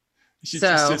 You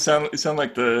sound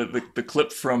like the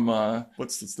clip from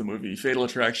what's the movie Fatal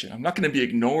Attraction. I'm not going to be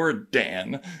ignored,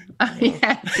 Dan. And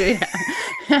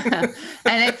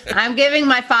I'm giving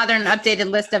my father an updated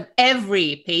list of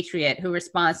every patriot who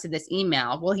responds to this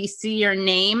email. Will he see your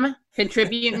name?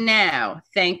 Contribute now.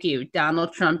 Thank you,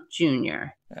 Donald Trump Jr.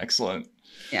 Excellent.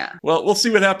 Yeah. Well, we'll see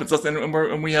what happens.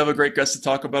 And we have a great guest to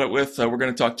talk about it with. We're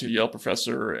going to talk to Yale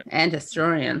professor and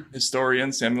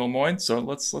historian Samuel Moyn. So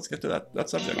let's get to that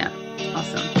subject. Yeah.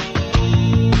 Awesome.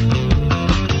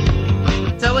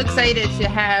 So excited to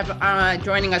have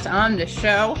joining us on the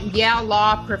show, Yale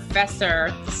Law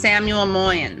professor Samuel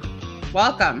Moyn.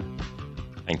 Welcome.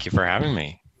 Thank you for having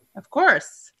me. Of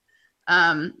course.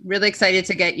 Really excited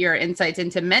to get your insights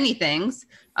into many things,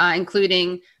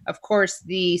 including, of course,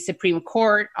 the Supreme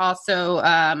Court. Also,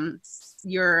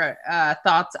 your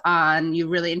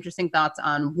really interesting thoughts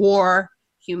on war,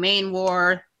 humane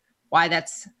war, why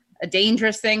that's a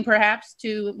dangerous thing, perhaps,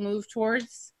 to move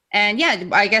towards. And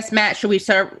I guess, Matt, should we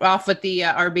start off with the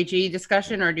RBG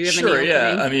discussion, or do you have any? Sure.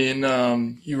 Yeah. I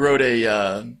mean, you wrote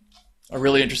a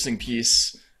really interesting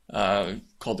piece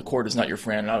called "The Court Is Not Your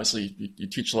Friend." And obviously, you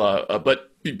teach law,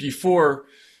 but before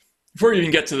you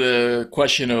even get to the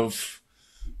question of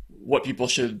what people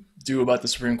should do about the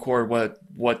Supreme Court,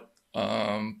 what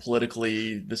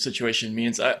politically the situation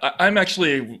means, I'm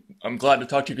glad to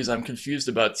talk to you because I'm confused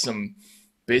about some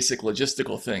basic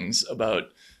logistical things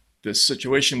about this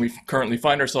situation we currently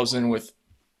find ourselves in with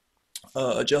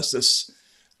a justice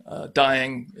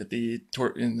dying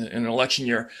in an election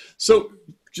year. So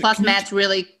plus Matt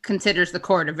really considers the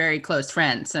court a very close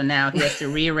friend, so now he has to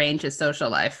rearrange his social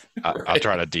life. I'll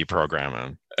try to deprogram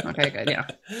him. Okay, good. Yeah.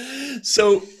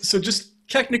 So just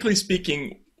technically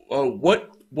speaking,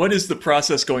 what is the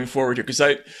process going forward here? Because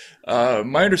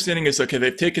my understanding is, okay,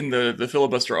 they've taken the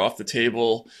filibuster off the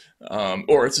table,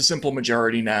 or it's a simple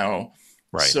majority now.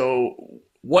 Right. So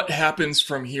what happens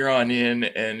from here on in,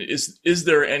 and is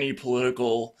there any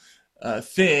political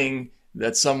thing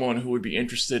that someone who would be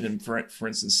interested in, for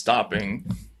instance, stopping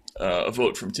a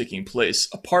vote from taking place,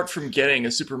 apart from getting a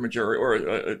supermajority or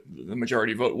a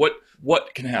majority vote?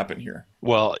 What can happen here?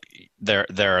 Well, there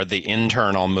are the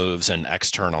internal moves and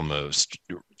external moves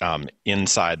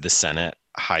inside the Senate,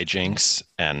 hijinks,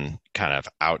 and kind of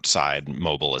outside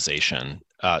mobilization.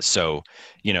 So,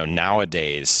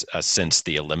 nowadays, since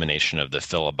the elimination of the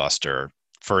filibuster,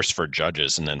 first for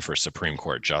judges and then for Supreme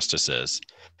Court justices,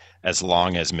 as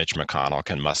long as Mitch McConnell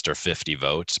can muster 50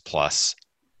 votes plus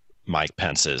Mike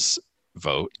Pence's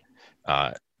vote,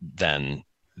 then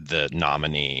the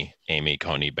nominee, Amy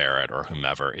Coney Barrett or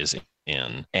whomever, is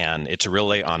in. And it's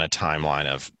really on a timeline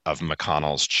of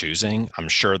McConnell's choosing. I'm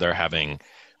sure they're having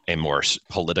a more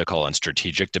political and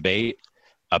strategic debate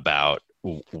about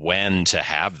when to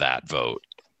have that vote,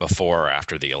 before or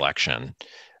after the election.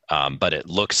 But it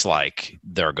looks like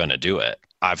they're going to do it.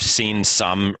 I've seen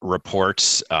some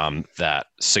reports that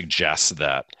suggest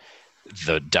that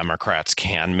the Democrats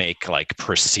can make like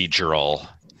procedural,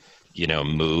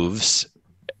 moves,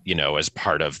 as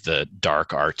part of the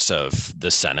dark arts of the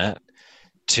Senate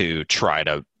to try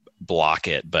to block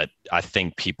it. But I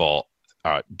think people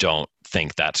don't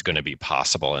think that's going to be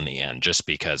possible in the end, just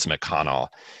because McConnell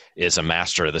is a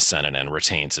master of the Senate and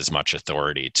retains as much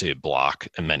authority to block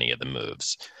many of the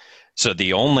moves. So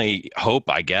the only hope,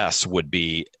 I guess, would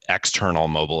be external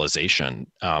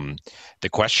mobilization. The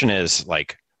question is,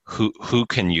 like, who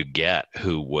can you get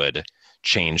who would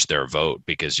change their vote?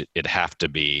 Because it'd have to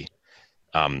be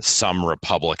some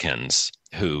Republicans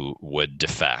who would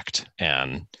defect,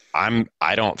 and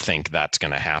I don't think that's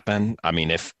going to happen. I mean,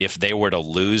 if they were to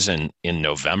lose in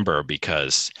November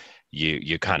because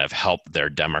you kind of help their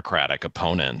Democratic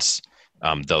opponents,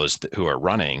 those who are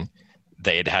running,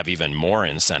 they'd have even more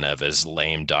incentive as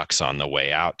lame ducks on the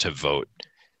way out to vote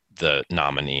the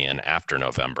nominee in after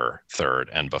November 3rd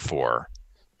and before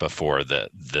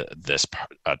this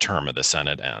term of the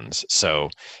Senate ends. So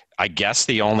I guess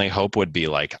the only hope would be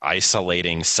like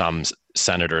isolating some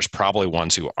senators, probably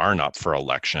ones who aren't up for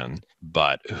election,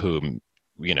 but whom,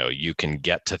 you can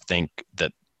get to think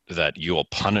that you'll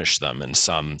punish them in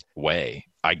some way.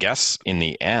 I guess in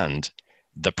the end,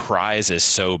 the prize is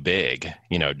so big,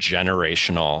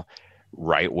 generational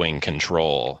right-wing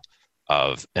control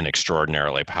of an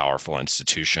extraordinarily powerful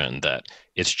institution, that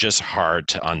it's just hard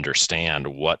to understand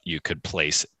what you could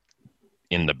place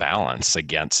in the balance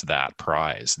against that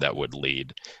prize that would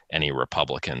lead any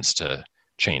Republicans to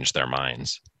change their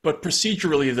minds. But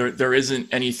procedurally, there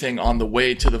isn't anything on the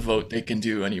way to the vote they can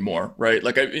do anymore, right?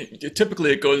 Like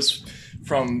typically it goes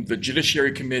from the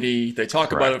Judiciary Committee. They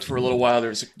talk Correct. about it for a little while.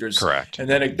 There's Correct. And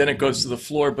then it goes to the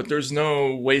floor. But there's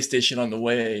no way station on the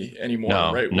way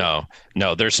anymore, right? No.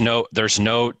 There's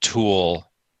no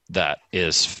tool that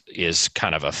is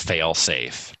kind of a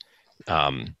fail-safe.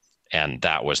 And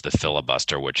that was the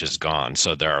filibuster, which is gone.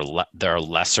 So there are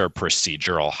lesser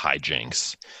procedural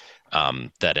hijinks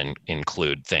that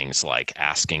include things like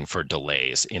asking for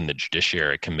delays in the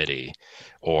Judiciary Committee,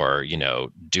 or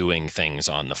doing things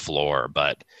on the floor.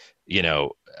 But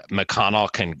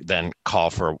McConnell can then call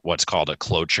for what's called a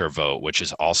cloture vote, which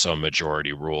is also a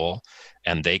majority rule,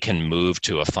 and they can move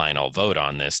to a final vote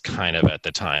on this kind of at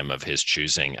the time of his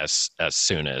choosing, as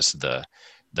soon as the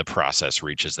process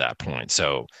reaches that point.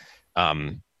 So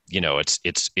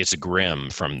it's grim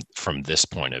from this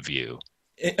point of view.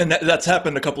 And that's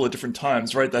happened a couple of different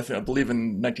times, right? I believe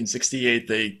in 1968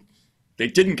 they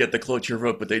didn't get the cloture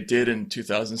vote, but they did in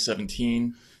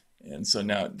 2017. And so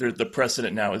now the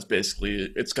precedent now is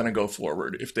basically it's going to go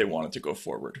forward if they want it to go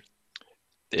forward.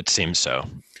 It seems so.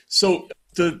 So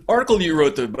the article you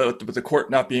wrote about the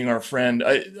court not being our friend,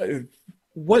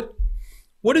 what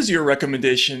is your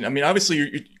recommendation? I mean,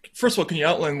 obviously, first of all, can you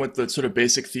outline what the sort of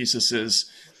basic thesis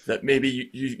is that maybe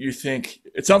you think?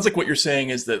 It sounds like what you're saying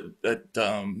is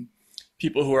that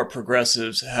people who are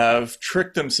progressives have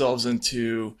tricked themselves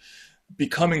into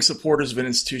becoming supporters of an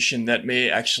institution that may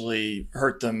actually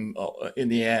hurt them in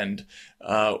the end,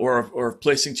 or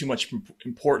placing too much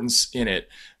importance in it.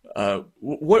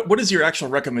 What is your actual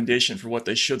recommendation for what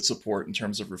they should support in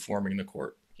terms of reforming the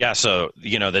court? Yeah, so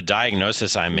the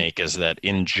diagnosis I make is that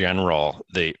in general,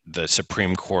 the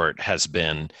Supreme Court has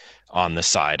been on the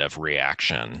side of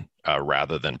reaction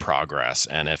rather than progress.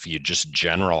 And if you just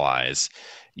generalize,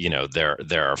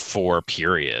 there are 4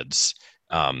 periods,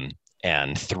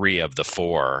 and 3 of the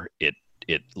 4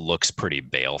 it looks pretty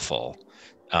baleful.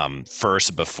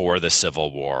 First, before the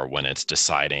Civil War, when it's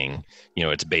deciding,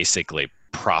 it's basically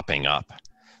propping up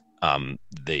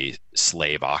the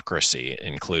slaveocracy,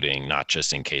 including not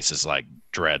just in cases like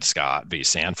Dred Scott v.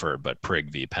 Sanford, but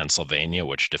Prigg v. Pennsylvania,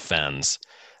 which defends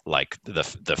like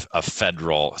a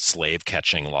federal slave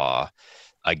catching law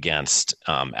against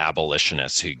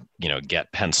abolitionists who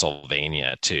get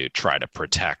Pennsylvania to try to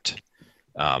protect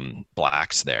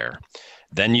blacks there.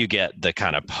 Then you get the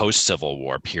kind of post-Civil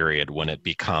War period when it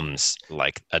becomes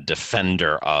like a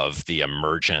defender of the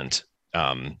emergent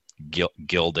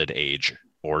Gilded Age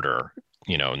order,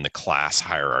 in the class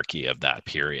hierarchy of that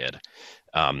period.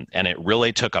 And it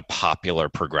really took a popular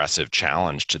progressive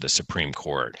challenge to the Supreme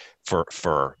Court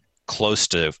for close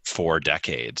to 4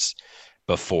 decades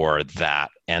before that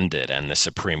ended. And the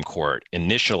Supreme Court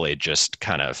initially just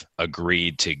kind of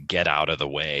agreed to get out of the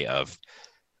way of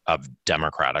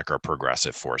democratic or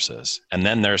progressive forces. And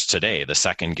then there's today, the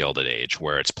second Gilded Age,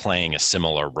 where it's playing a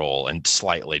similar role in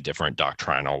slightly different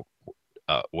doctrinal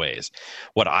ways.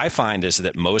 What I find is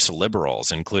that most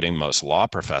liberals, including most law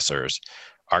professors,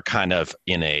 are kind of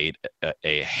in a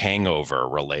hangover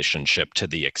relationship to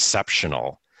the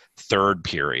exceptional third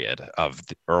period of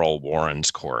Earl Warren's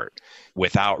court,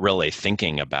 without really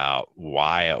thinking about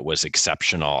why it was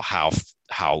exceptional,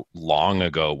 how long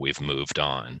ago we've moved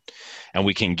on. And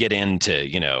we can get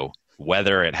into,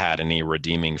 whether it had any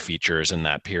redeeming features in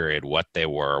that period, what they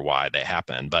were, why they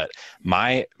happened. But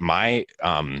my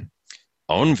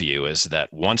own view is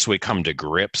that once we come to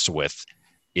grips with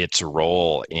its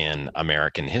role in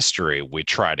American history, we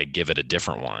try to give it a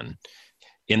different one.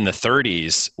 In the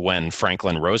 30s, when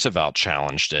Franklin Roosevelt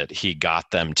challenged it, he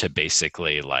got them to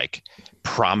basically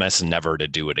promise never to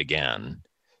do it again,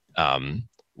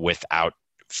 without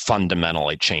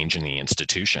fundamentally changing the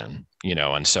institution,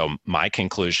 and so my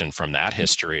conclusion from that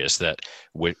history is that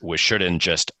we shouldn't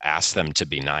just ask them to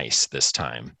be nice this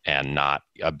time and not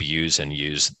abuse and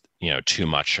use too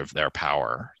much of their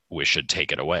power. We should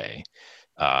take it away,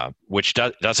 which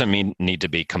doesn't need to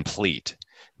be complete,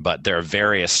 but there are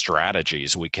various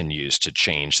strategies we can use to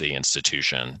change the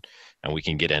institution, and we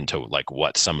can get into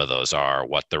what some of those are,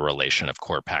 what the relation of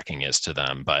court packing is to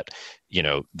them. But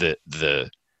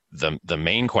the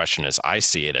main question, as I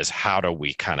see it, is how do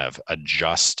we kind of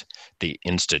adjust the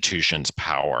institution's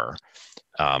power,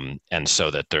 and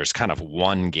so that there's kind of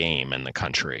one game in the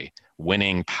country,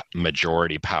 winning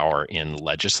majority power in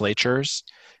legislatures,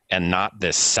 and not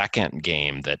this second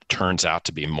game that turns out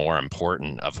to be more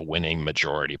important of winning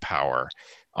majority power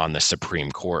on the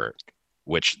Supreme Court,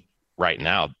 which right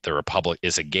now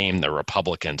is a game the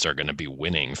Republicans are going to be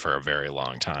winning for a very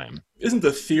long time. Isn't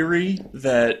the theory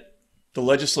that the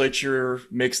legislature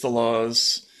makes the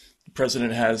laws, the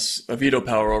president has a veto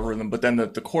power over them, but then the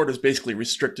court is basically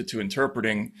restricted to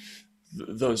interpreting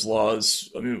those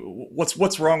laws? I mean,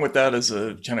 what's wrong with that as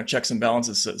a kind of checks and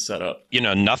balances set up?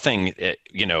 Nothing,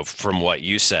 from what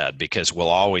you said, because we'll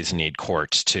always need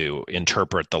courts to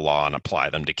interpret the law and apply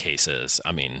them to cases.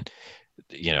 I mean,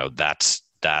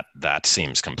 that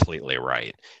seems completely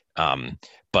right.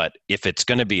 But if it's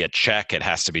going to be a check, it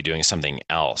has to be doing something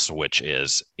else, which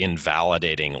is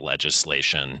invalidating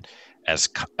legislation as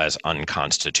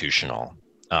unconstitutional.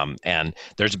 And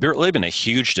there's really been a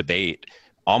huge debate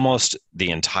almost the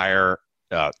entire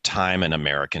time in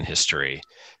American history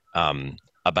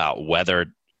about whether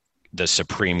the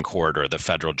Supreme Court or the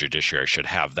federal judiciary should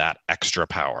have that extra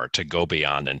power to go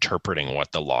beyond interpreting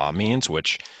what the law means,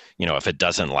 which, if it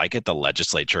doesn't like it, the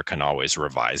legislature can always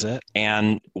revise it.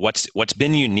 And what's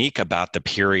been unique about the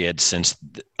period since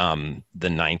the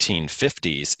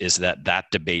 1950s is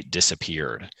that debate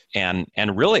disappeared. And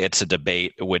really it's a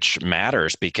debate which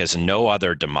matters because no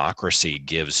other democracy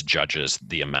gives judges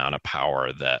the amount of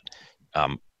power that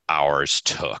ours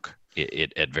took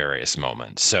it at various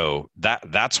moments. So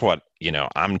that's what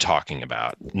I'm talking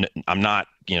about. I'm not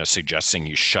suggesting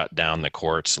you shut down the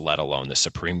courts, let alone the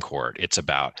Supreme Court. It's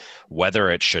about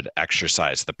whether it should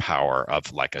exercise the power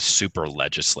of like a super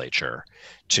legislature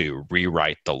to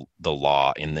rewrite the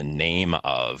law in the name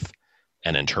of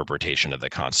an interpretation of the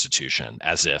Constitution,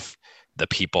 as if the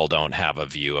people don't have a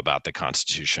view about the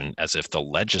Constitution, as if the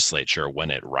legislature,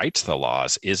 when it writes the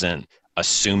laws, isn't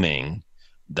assuming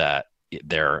that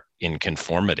they're in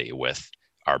conformity with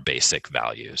our basic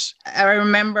values. I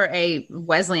remember a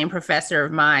Wesleyan professor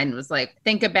of mine was like,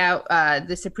 think about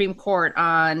the Supreme Court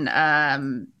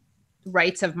on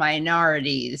rights of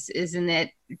minorities. Isn't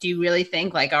it? Do you really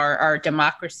think like our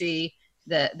democracy,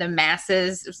 the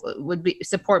masses would be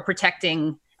support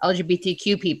protecting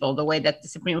LGBTQ people the way that the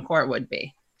Supreme Court would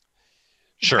be?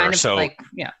 Sure. Kind of so like,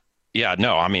 yeah. Yeah,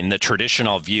 no, I mean, the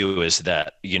traditional view is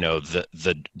that, you know,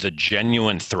 the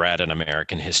genuine threat in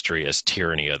American history is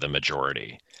tyranny of the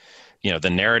majority. You know, the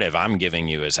narrative I'm giving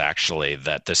you is actually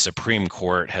that the Supreme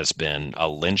Court has been a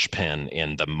linchpin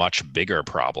in the much bigger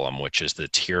problem, which is the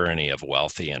tyranny of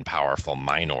wealthy and powerful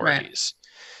minorities.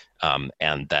 Right.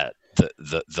 And that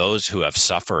those who have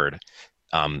suffered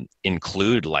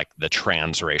include like the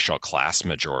transracial class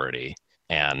majority.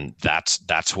 And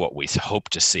that's what we hope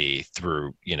to see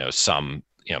through, you know, some,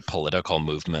 you know, political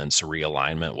movements,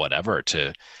 realignment, whatever,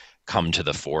 to come to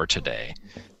the fore today.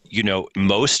 You know,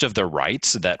 most of the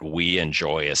rights that we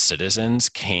enjoy as citizens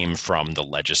came from the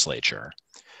legislature,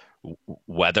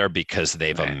 whether because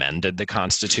they've amended the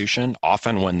Constitution.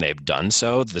 Often when they've done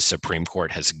so, the Supreme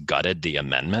Court has gutted the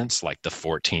amendments, like the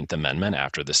 14th Amendment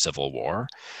after the Civil War,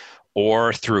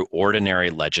 or through ordinary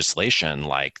legislation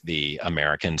like the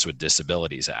Americans with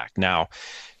Disabilities Act. Now,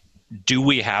 do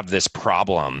we have this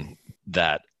problem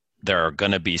that there are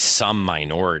going to be some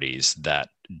minorities that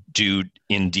do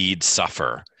indeed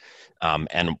suffer?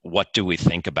 And what do we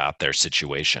think about their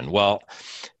situation? Well,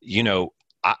 you know,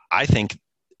 I think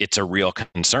it's a real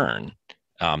concern.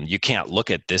 You can't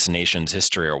look at this nation's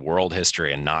history or world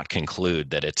history and not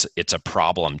conclude that it's a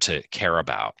problem to care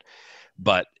about.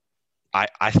 But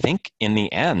I think in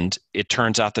the end, it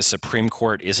turns out the Supreme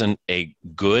Court isn't a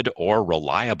good or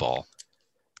reliable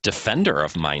defender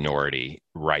of minority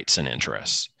rights and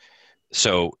interests.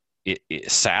 So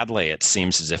sadly, it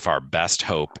seems as if our best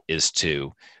hope is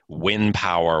to win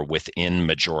power within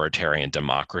majoritarian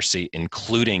democracy,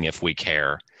 including if we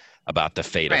care about the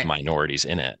fate of minorities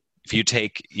in it. If you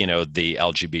take, you know, the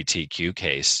LGBTQ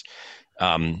case,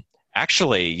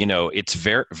 actually, you know, it's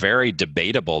very, very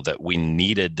debatable that we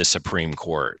needed the Supreme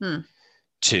Court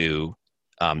to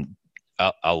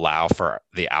allow for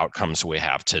the outcomes we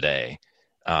have today,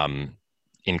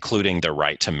 including the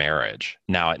right to marriage.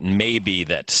 Now, it may be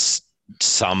that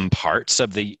some parts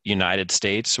of the United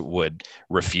States would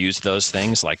refuse those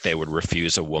things, like they would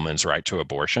refuse a woman's right to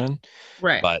abortion.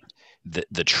 Right. But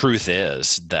the truth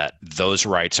is that those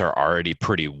rights are already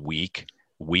pretty weak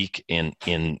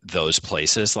in those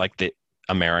places like the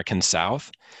American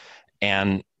South.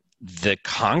 And the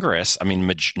Congress, I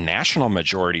mean, national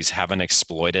majorities haven't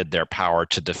exploited their power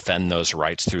to defend those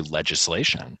rights through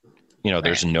legislation. You know,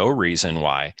 there's no reason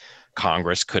why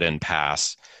Congress couldn't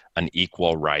pass an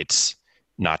equal rights,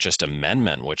 not just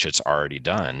amendment, which it's already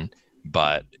done,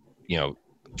 but, you know,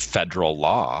 federal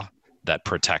law that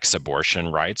protects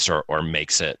abortion rights or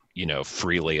makes it, you know,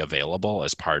 freely available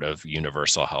as part of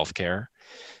universal health care.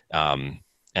 And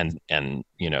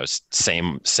you know,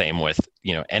 same with,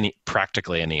 you know,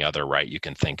 practically any other right you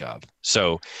can think of.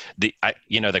 So the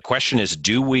question is,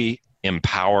 do we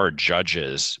empower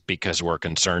judges because we're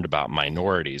concerned about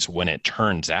minorities, when it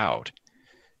turns out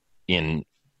in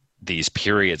these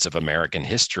periods of American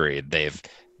history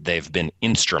they've been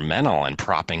instrumental in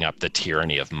propping up the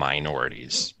tyranny of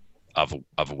minorities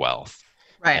of wealth.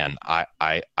 Right. And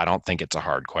I don't think it's a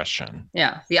hard question.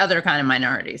 Yeah, the other kind of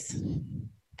minorities.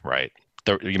 Right.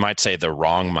 You might say the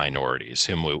wrong minorities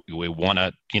whom we want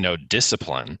to, you know,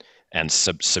 discipline and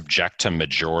subject to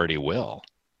majority will.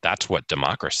 That's what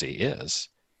democracy is.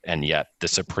 And yet the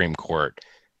Supreme Court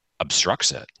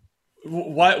obstructs it.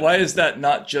 Why is that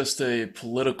not just a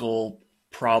political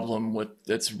problem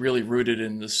that's really rooted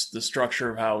in the structure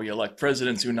of how we elect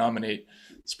presidents who nominate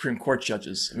Supreme Court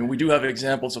judges? I mean, we do have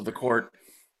examples of the court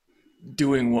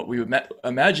doing what we would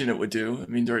imagine it would do. I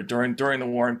mean, during the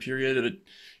Warren period,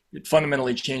 it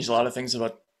fundamentally changed a lot of things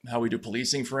about how we do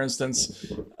policing, for instance,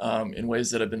 in ways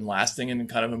that have been lasting and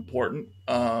kind of important.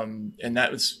 And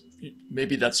that's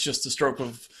just a stroke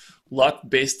of luck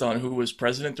based on who was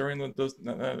president during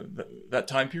that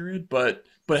time period. But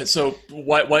so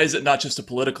why is it not just a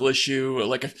political issue?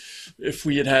 Like if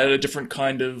we had a different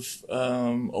kind of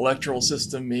electoral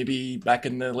system, maybe back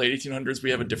in the late 1800s, we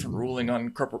have a different ruling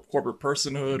on corporate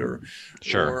personhood or.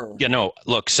 Sure.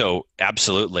 Look, so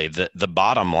absolutely. The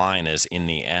bottom line is, in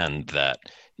the end, that,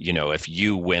 you know, if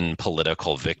you win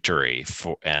political victory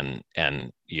and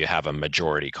you have a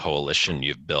majority coalition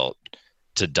you've built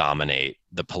to dominate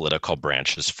the political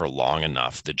branches for long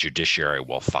enough, the judiciary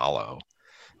will follow.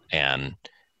 And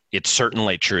it's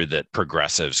certainly true that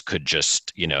progressives could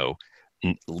just, you know,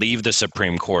 leave the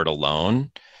Supreme Court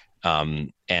alone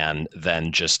and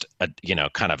then just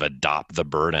kind of adopt the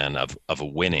burden of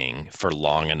winning for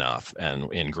long enough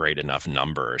and in great enough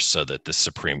numbers so that the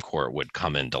Supreme Court would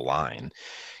come into line.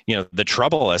 The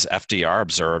trouble, as FDR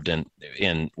observed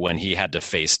in when he had to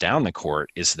face down the court,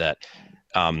 is that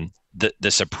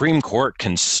the Supreme Court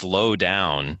can slow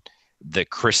down the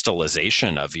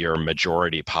crystallization of your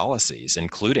majority policies,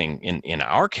 including in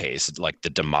our case, like the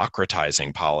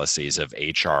democratizing policies of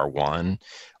H.R. 1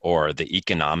 or the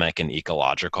economic and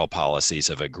ecological policies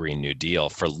of a Green New Deal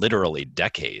for literally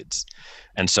decades.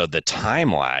 And so the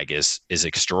time lag is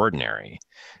extraordinary.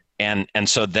 And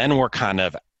so then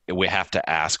we have to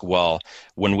ask, well,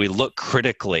 when we look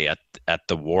critically at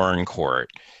the Warren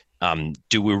Court,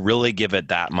 do we really give it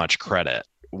that much credit?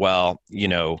 Well,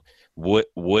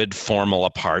 would formal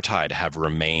apartheid have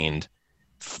remained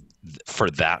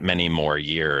for that many more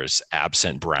years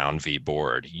absent Brown v.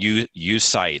 Board? You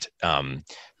cite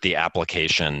the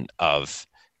application of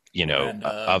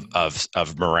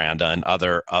Miranda and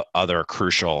other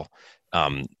crucial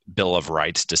Bill of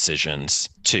Rights decisions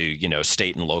to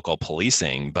state and local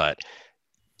policing, but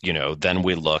then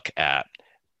we look at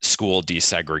school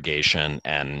desegregation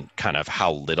and kind of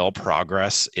how little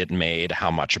progress it made,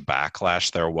 how much backlash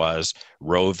there was,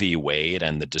 Roe v. Wade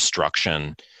and the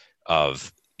destruction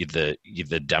of the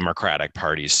Democratic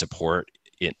Party's support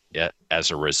as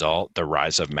a result, the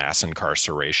rise of mass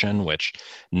incarceration, which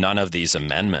none of these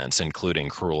amendments, including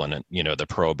cruel and the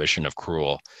prohibition of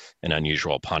cruel and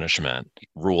unusual punishment,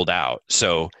 ruled out.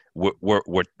 So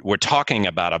we're talking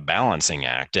about a balancing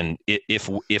act, and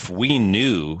if we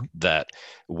knew that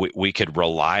we could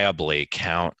reliably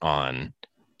count on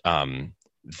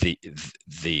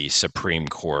the Supreme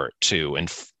Court to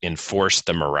enforce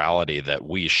the morality that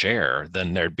we share,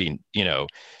 then there'd be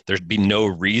no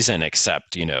reason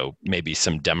except maybe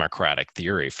some democratic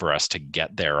theory for us to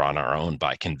get there on our own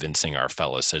by convincing our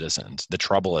fellow citizens. The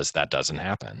trouble is that doesn't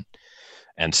happen.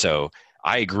 And so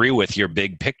I agree with your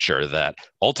big picture that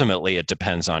ultimately it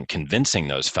depends on convincing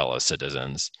those fellow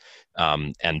citizens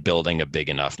and building a big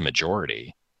enough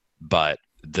majority. But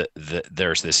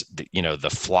there's this, the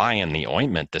fly in the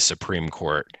ointment the Supreme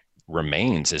Court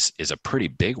remains is a pretty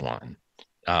big one,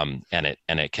 and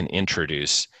it can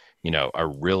introduce a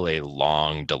really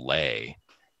long delay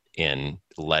in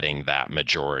letting that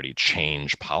majority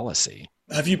change policy.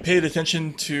 Have you paid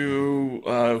attention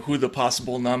to who the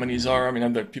possible nominees are? I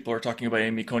mean, people are talking about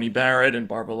Amy Coney Barrett and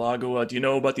Barbara Lago. Do you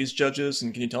know about these judges,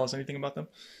 and can you tell us anything about them?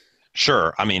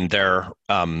 Sure. I mean,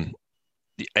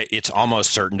 it's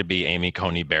almost certain to be Amy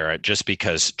Coney Barrett, just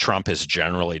because Trump has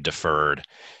generally deferred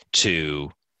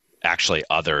to actually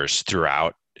others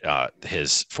throughout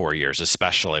his 4 years,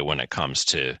 especially when it comes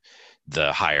to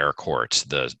the higher courts,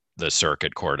 the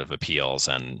Circuit Court of Appeals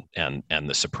and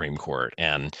the Supreme Court.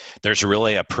 And there's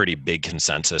really a pretty big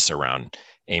consensus around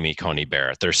Amy Coney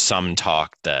Barrett. There's some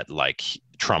talk that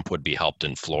Trump would be helped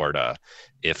in Florida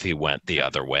if he went the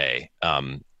other way.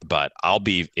 But I'll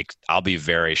be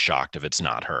very shocked if it's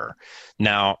not her.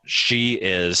 Now, she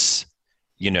is,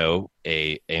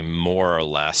 a more or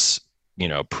less,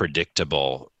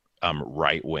 predictable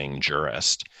right-wing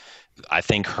jurist. I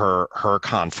think her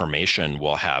confirmation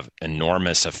will have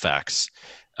enormous effects,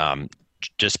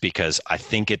 just because I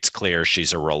think it's clear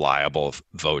she's a reliable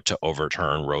vote to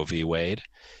overturn Roe v. Wade,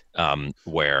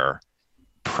 where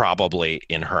probably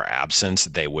in her absence,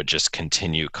 they would just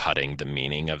continue cutting the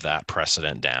meaning of that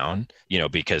precedent down,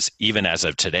 because even as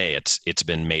of today, it's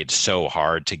been made so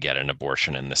hard to get an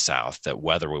abortion in the South that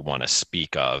whether we want to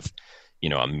speak of,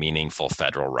 a meaningful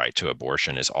federal right to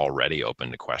abortion is already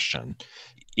open to question.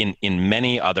 In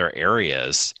many other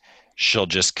areas, she'll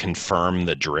just confirm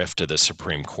the drift of the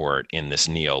Supreme Court in this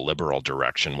neoliberal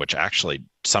direction, which actually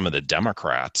some of the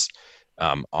Democrats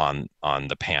on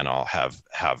the panel have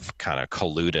kind of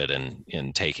colluded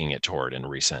in taking it toward in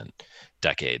recent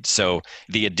decades. So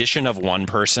the addition of one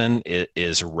person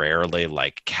is rarely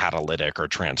catalytic or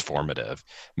transformative.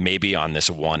 Maybe on this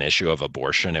one issue of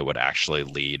abortion, it would actually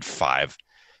lead 5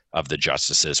 of the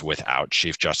justices without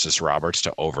Chief Justice Roberts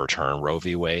to overturn Roe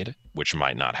v. Wade, which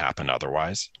might not happen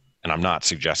otherwise. And I'm not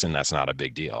suggesting that's not a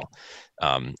big deal.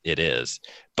 It is.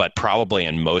 But probably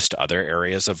in most other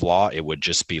areas of law, it would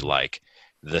just be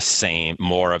the same,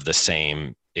 more of the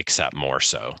same, except more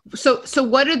so. So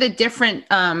what are the different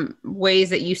ways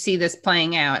that you see this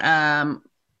playing out?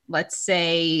 Let's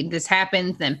say this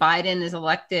happens, then Biden is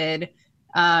elected.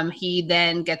 He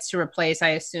then gets to replace, I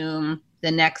assume,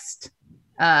 the next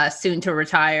soon to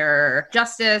retire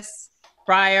Justice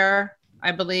Breyer,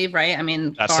 I believe, right? I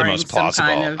mean, that's the most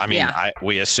plausible.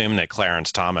 We assume that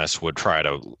Clarence Thomas would try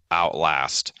to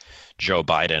outlast Joe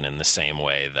Biden in the same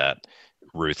way that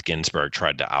Ruth Ginsburg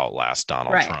tried to outlast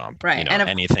Donald Trump. Right.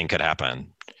 Anything could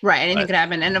happen. Right. Anything could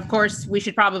happen. And of course, we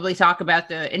should probably talk about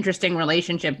the interesting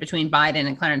relationship between Biden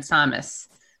and Clarence Thomas.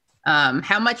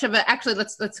 How much of it, actually,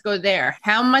 let's go there.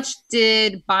 How much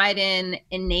did Biden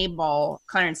enable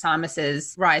Clarence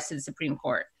Thomas's rise to the Supreme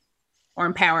Court, or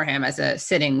empower him as a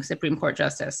sitting Supreme Court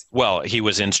justice? Well, he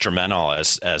was instrumental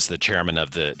as the chairman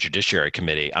of the Judiciary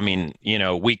Committee. I mean,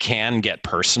 we can get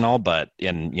personal, but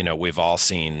we've all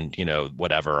seen,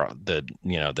 whatever the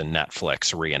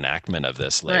Netflix reenactment of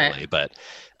this lately. Right. But,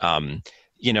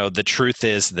 the truth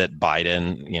is that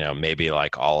Biden, maybe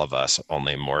like all of us,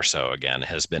 only more so again,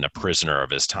 has been a prisoner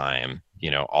of his time,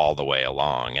 all the way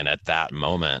along. And at that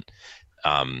moment,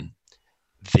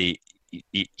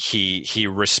 he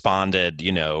responded,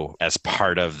 as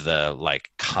part of the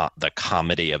the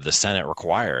comedy of the Senate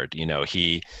required.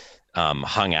 He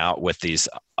hung out with these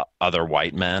other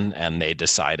white men, and they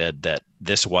decided that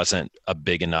this wasn't a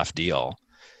big enough deal.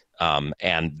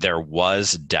 And there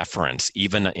was deference,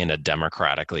 even in a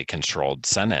democratically controlled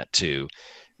Senate, to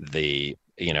the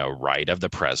right of the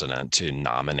president to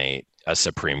nominate a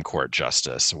Supreme Court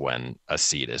justice when a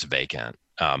seat is vacant.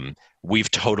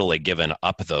 We've totally given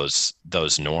up those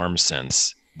norms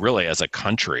since, really, as a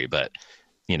country, but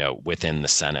within the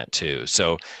Senate too.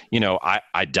 So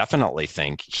I definitely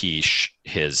think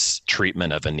his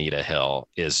treatment of Anita Hill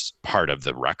is part of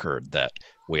the record that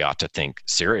we ought to think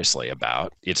seriously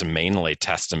about. It's mainly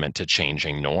testament to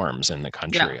changing norms in the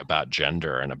country about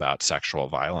gender and about sexual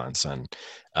violence. And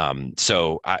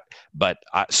but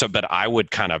I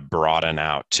would kind of broaden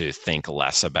out to think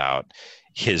less about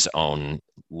his own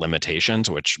limitations,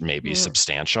 which may be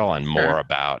substantial, and more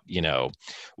about,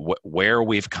 where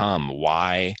we've come,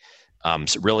 why,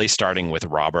 really starting with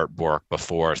Robert Bork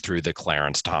before, through the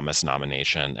Clarence Thomas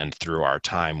nomination, and through our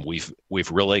time,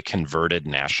 we've really converted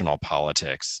national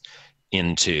politics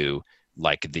into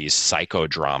like these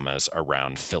psychodramas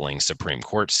around filling Supreme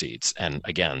Court seats. And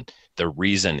again, the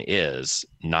reason is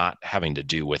not having to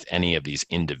do with any of these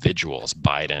individuals,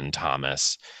 Biden,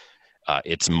 Thomas.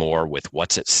 It's more with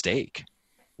what's at stake,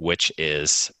 which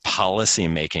is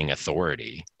policy-making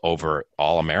authority over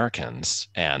all Americans.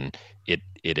 And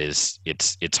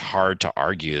it's hard to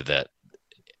argue that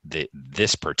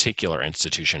this particular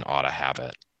institution ought to have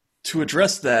it. To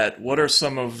address that, what are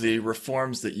some of the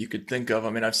reforms that you could think of?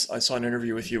 I mean, I saw an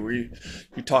interview with you where you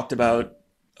talked about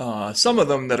some of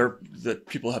them that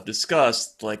people have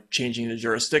discussed, like changing the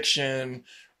jurisdiction,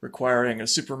 requiring a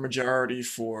supermajority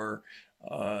for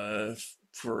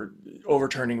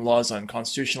overturning laws on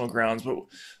constitutional grounds. But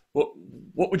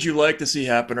what would you like to see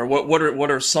happen, or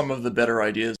what are some of the better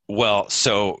ideas? Well,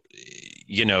 so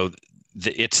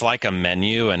it's like a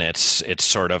menu, and it's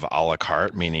sort of a la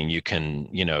carte, meaning you can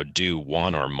do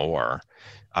one or more.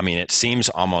 I mean, it seems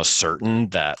almost certain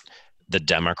that the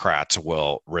Democrats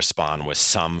will respond with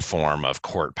some form of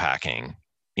court packing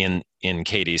in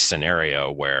Katie's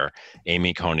scenario, where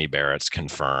Amy Coney Barrett's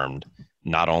confirmed,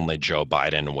 not only Joe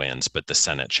Biden wins, but the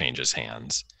Senate changes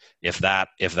hands. If that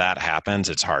happens,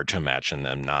 it's hard to imagine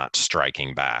them not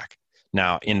striking back.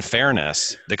 Now, in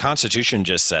fairness, the Constitution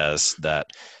just says that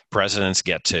presidents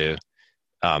get to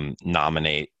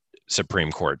nominate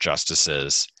Supreme Court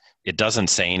justices. It doesn't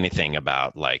say anything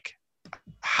about like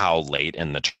how late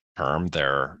in the term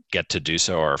they get to do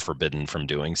so or are forbidden from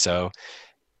doing so.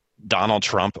 Donald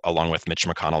Trump, along with Mitch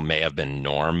McConnell, may have been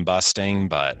norm busting,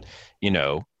 but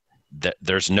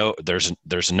there's no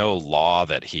law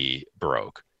that he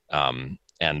broke, and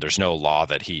there's no law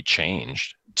that he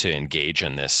changed to engage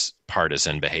in this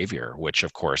partisan behavior, which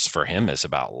of course for him is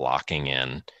about locking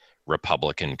in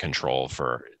Republican control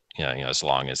for as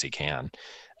long as he can.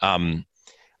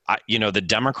 The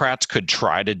Democrats could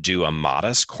try to do a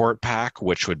modest court pack,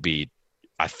 which would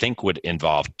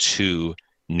involve two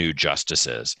new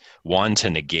justices, one to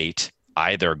negate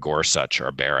either Gorsuch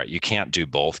or Barrett. You can't do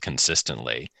both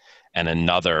consistently. And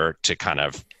another to kind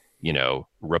of,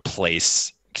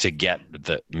 replace, to get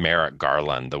the Merrick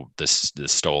Garland, the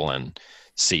stolen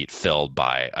seat, filled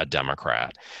by a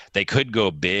Democrat. They could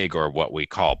go big, or what we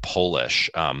call Polish,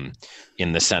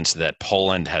 in the sense that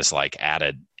Poland has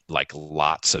added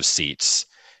lots of seats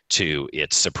to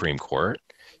its Supreme Court,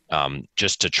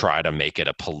 just to try to make it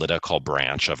a political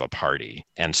branch of a party.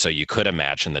 And so you could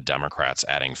imagine the Democrats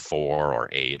adding 4 or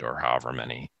 8 or however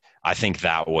many. I think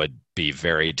that would be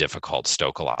very difficult,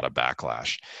 stoke a lot of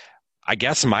backlash. I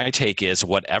guess my take is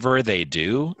whatever they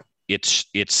do,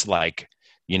 it's like,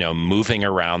 moving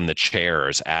around the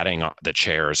chairs, adding the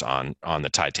chairs on the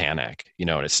Titanic.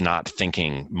 It's not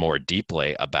thinking more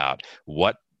deeply about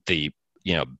what the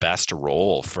best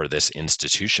role for this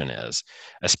institution is,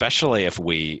 especially if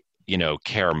we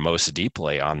care most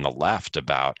deeply on the left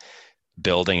about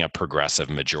building a progressive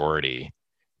majority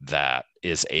that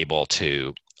is able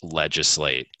to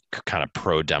legislate kind of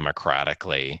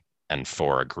pro-democratically and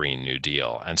for a Green New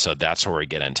Deal. And so that's where we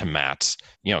get into Matt's,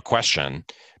 question.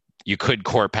 You could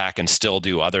court pack and still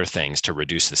do other things to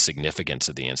reduce the significance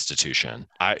of the institution.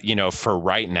 For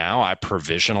right now, I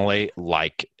provisionally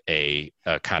like a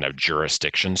kind of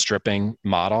jurisdiction stripping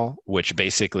model, which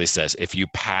basically says if you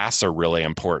pass a really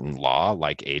important law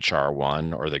like H.R.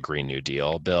 1 or the Green New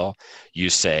Deal bill, you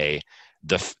say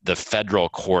the federal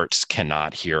courts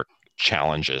cannot hear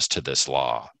challenges to this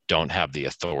law, don't have the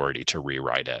authority to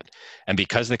rewrite it. And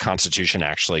because the Constitution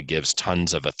actually gives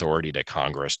tons of authority to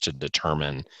Congress to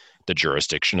determine the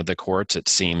jurisdiction of the courts, it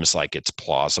seems like it's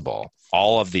plausible.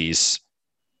 All of these,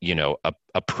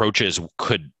 approaches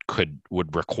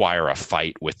would require a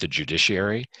fight with the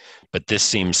judiciary, but this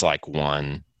seems like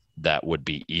one that would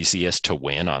be easiest to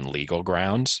win on legal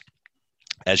grounds.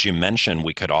 As you mentioned,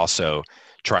 we could also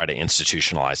try to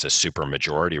institutionalize a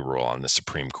supermajority rule on the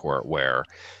Supreme Court where,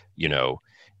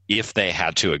 if they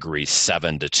had to agree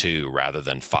 7-2 rather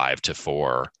than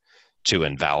 5-4 to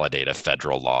invalidate a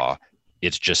federal law,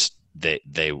 it's just they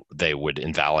would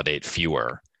invalidate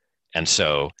fewer. And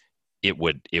so it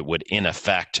would in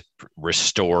effect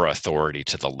restore authority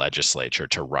to the legislature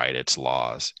to write its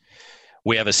laws.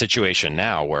 We have a situation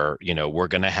now where, we're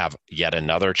going to have yet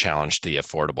another challenge to the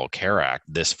Affordable Care Act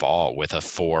this fall with a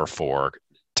 4-4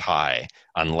 tie,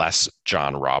 unless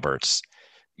John Roberts,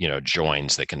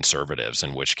 joins the conservatives,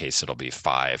 in which case it'll be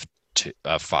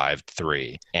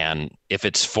 5-3. And if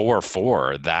it's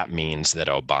 4-4, that means that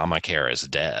Obamacare is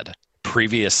dead.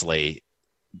 Previously,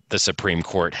 the Supreme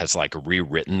Court has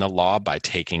rewritten the law by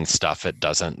taking stuff it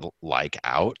doesn't like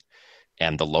out,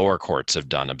 and the lower courts have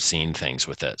done obscene things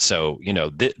with it. So,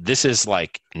 this is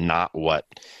not what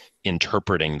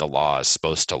interpreting the law is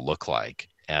supposed to look like.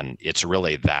 And it's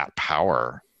really that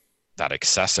power, that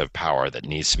excessive power, that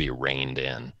needs to be reined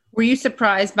in. Were you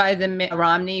surprised by the Mitt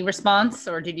Romney response,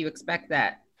 or did you expect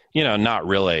that? Not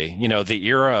really. The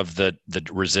era of the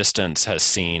resistance has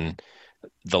seen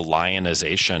the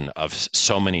lionization of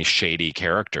so many shady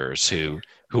characters who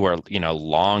are,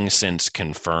 long since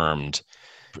confirmed,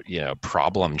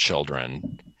 problem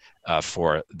children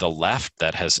for the left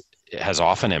that has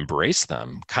often embraced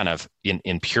them kind of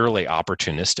in purely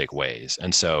opportunistic ways.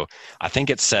 And so I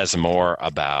think it says more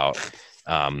about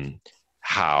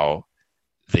how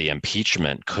the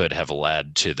impeachment could have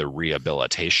led to the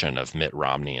rehabilitation of Mitt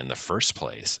Romney in the first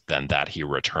place than that he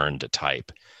returned to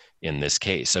type in this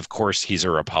case. Of course, he's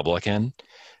a Republican.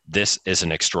 This is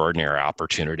an extraordinary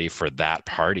opportunity for that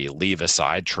party. Leave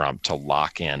aside Trump to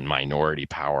lock in minority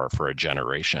power for a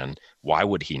generation. Why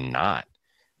would he not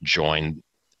join,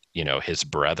 his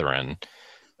brethren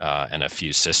and a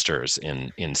few sisters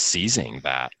in seizing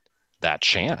that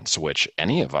chance, which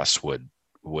any of us would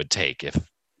take if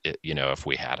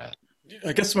we had it?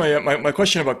 I guess my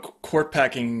question about court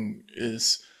packing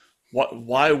is,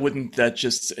 why wouldn't that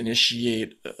just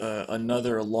initiate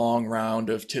another long round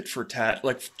of tit for tat?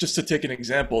 Just to take an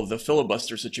example, the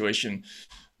filibuster situation.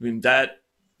 I mean, that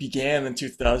began in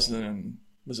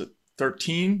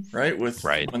 2013, right?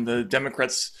 When the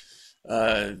Democrats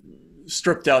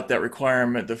stripped out that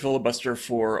requirement, the filibuster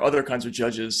for other kinds of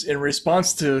judges, in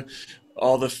response to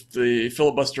all the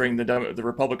filibustering the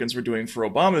Republicans were doing for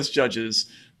Obama's judges,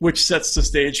 which sets the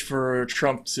stage for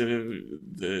Trump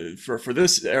for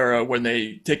this era when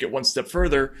they take it one step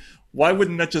further. Why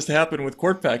wouldn't that just happen with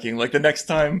court packing? The next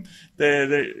time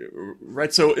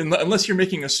right? So unless you're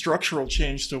making a structural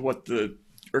change to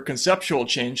or conceptual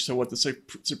change to what the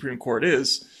Supreme Court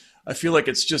is, I feel like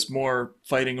it's just more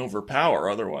fighting over power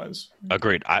otherwise.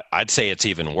 Agreed. I'd say it's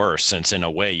even worse, since in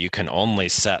a way you can only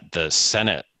set the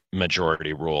Senate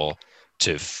majority rule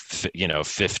to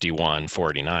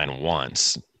 51-49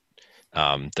 once.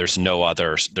 There's no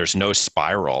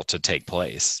spiral to take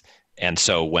place. And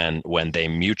so when they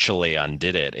mutually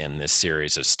undid it in this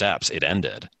series of steps, it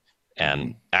ended.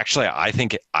 And actually, I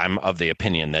think I'm of the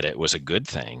opinion that it was a good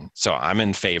thing. So I'm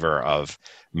in favor of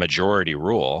majority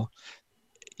rule.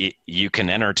 You can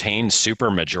entertain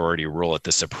supermajority rule at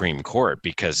the Supreme Court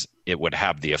because it would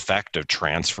have the effect of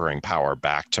transferring power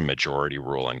back to majority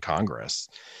rule in Congress.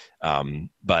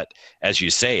 But as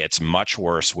you say, it's much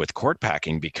worse with court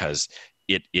packing because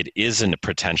it isn't a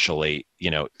potentially,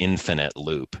 infinite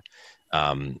loop.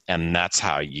 And that's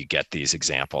how you get these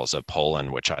examples of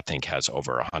Poland, which I think has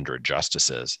over 100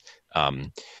 justices.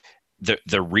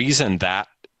 The reason that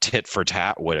tit for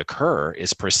tat would occur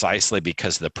is precisely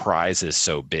because the prize is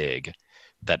so big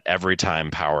that every time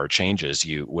power changes,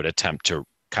 you would attempt to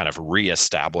kind of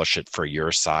reestablish it for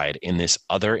your side in this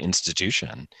other institution.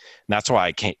 And that's why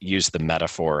I can't use the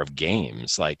metaphor of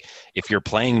games. Like, if you're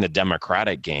playing the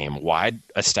democratic game, why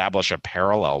establish a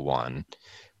parallel one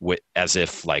as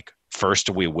if like first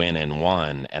we win in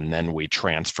one and then we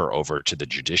transfer over to the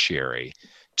judiciary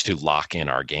to lock in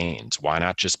our gains? Why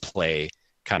not just play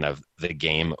kind of the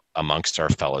game amongst our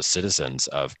fellow citizens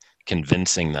of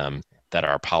convincing them that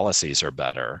our policies are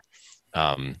better,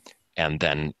 and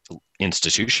then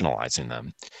institutionalizing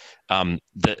them?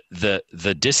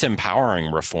 The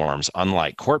disempowering reforms,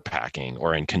 unlike court packing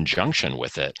or in conjunction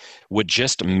with it, would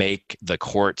just make the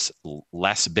courts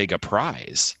less big a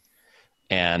prize.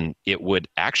 And it would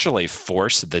actually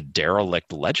force the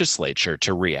derelict legislature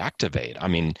to reactivate. I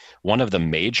mean, one of the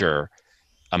major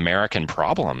American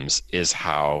problems is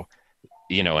how,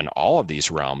 in all of these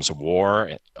realms,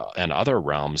 war and other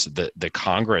realms, the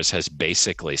Congress has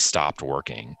basically stopped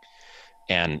working.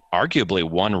 And arguably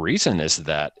one reason is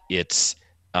that it's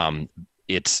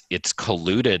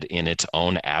colluded in its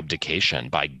own abdication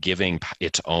by giving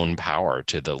its own power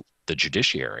to the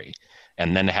judiciary,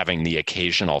 and then having the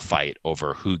occasional fight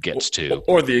over who gets to,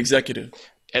 or the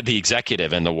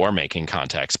executive in the war-making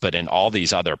context, but in all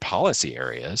these other policy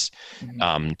areas,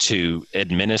 to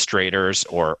administrators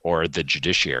or the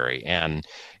judiciary. And,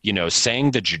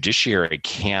 saying the judiciary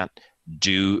can't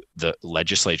do the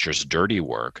legislature's dirty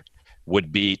work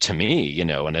would be, to me,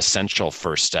 an essential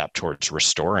first step towards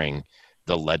restoring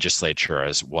the legislature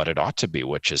as what it ought to be,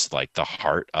 which is like the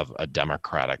heart of a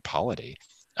democratic polity.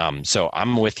 So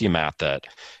I'm with you, Matt, that,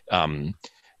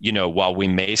 while we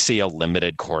may see a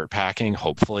limited court packing,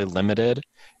 hopefully limited,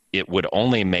 it would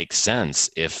only make sense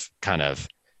if kind of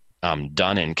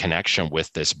done in connection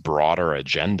with this broader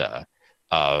agenda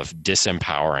of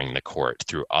disempowering the court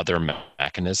through other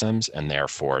mechanisms, and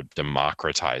therefore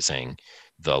democratizing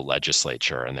the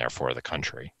legislature and therefore the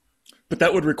country. But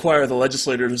that would require the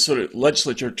legislature to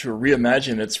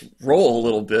reimagine its role a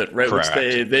little bit, right? Correct.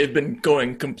 Which they've been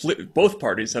going both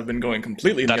parties have been going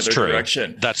completely in the other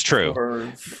direction. That's true.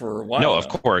 For a while. No, of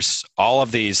course, all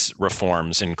of these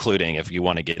reforms, including, if you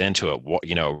want to get into it,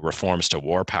 reforms to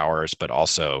war powers, but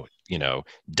also,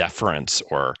 deference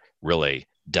or really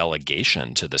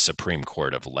delegation to the Supreme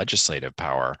Court of legislative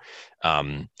power,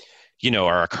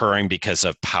 are occurring because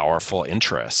of powerful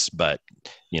interests. But,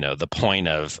 the point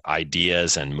of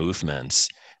ideas and movements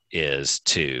is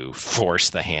to force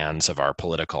the hands of our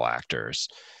political actors.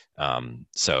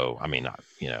 So, I mean,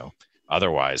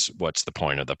 otherwise, what's the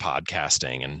point of the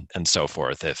podcasting and so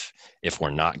forth if we're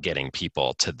not getting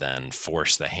people to then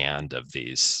force the hand of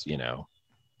these,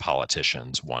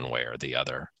 politicians one way or the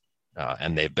other?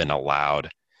 And they've been allowed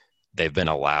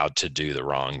to do the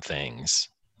wrong things.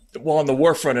 Well, on the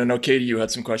war front, I know, Katie, you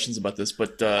had some questions about this,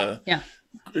 but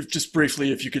just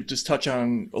briefly, if you could just touch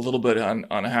on a little bit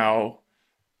on how,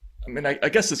 I mean, I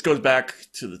guess this goes back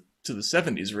to the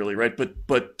 70s, really, right?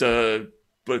 But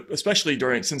especially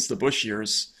since the Bush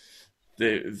years,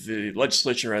 the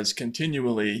legislature has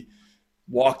continually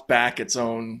walked back its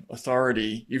own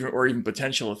authority, even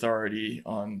potential authority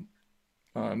on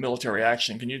military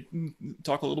action. Can you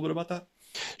talk a little bit about that?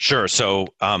 Sure. So,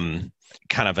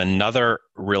 kind of another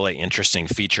really interesting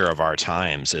feature of our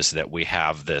times is that we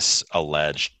have this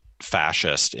alleged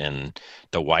fascist in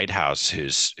the White House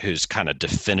who's kind of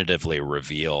definitively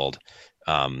revealed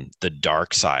the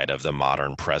dark side of the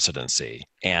modern presidency.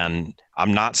 And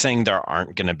I'm not saying there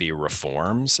aren't going to be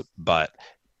reforms, but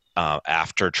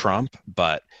after Trump,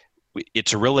 but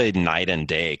it's really night and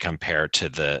day compared to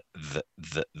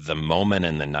the moment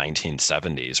in the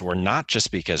 1970s, where not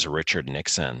just because Richard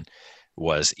Nixon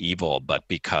was evil, but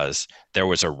because there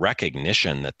was a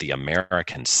recognition that the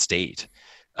American state,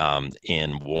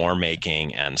 in war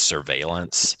making and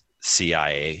surveillance,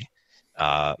 CIA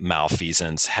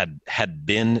malfeasance had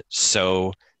been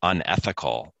so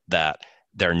unethical that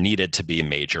there needed to be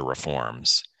major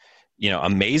reforms.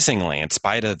 Amazingly, in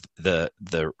spite of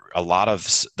a lot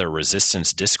of the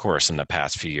resistance discourse in the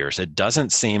past few years, it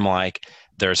doesn't seem like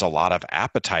there's a lot of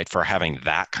appetite for having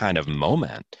that kind of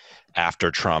moment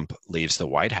after Trump leaves the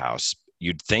White House.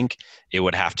 You'd think it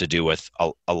would have to do with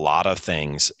a lot of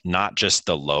things, not just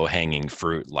the low-hanging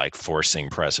fruit, like forcing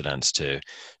presidents to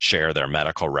share their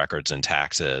medical records and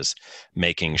taxes,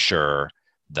 making sure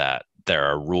that there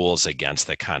are rules against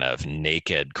the kind of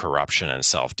naked corruption and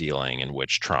self-dealing in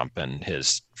which Trump and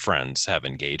his friends have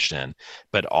engaged in,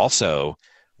 but also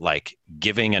like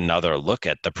giving another look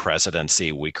at the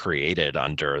presidency we created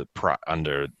under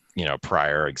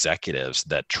prior executives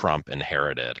that Trump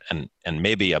inherited, and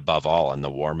maybe above all in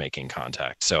the war-making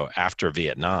context. So after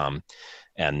Vietnam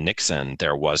and Nixon,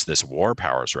 there was this war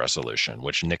powers resolution,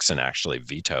 which Nixon actually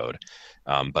vetoed,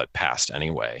 but passed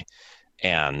anyway.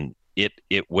 And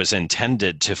it was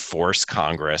intended to force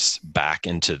Congress back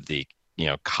into the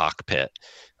cockpit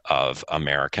of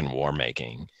American war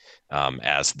making,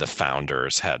 as the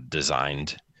founders had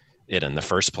designed it in the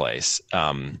first place.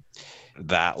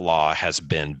 That law has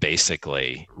been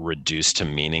basically reduced to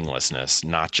meaninglessness,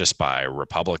 not just by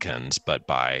Republicans, but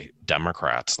by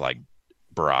Democrats like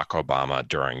Barack Obama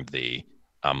during the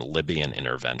Libyan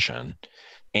intervention.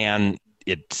 And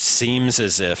it seems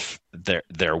as if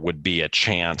there would be a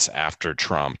chance after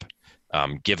Trump,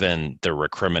 given the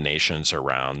recriminations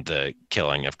around the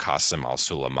killing of Qasem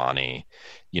al-Soleimani,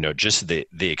 just the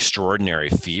extraordinary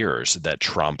fears that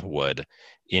Trump would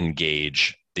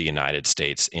engage the United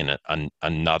States in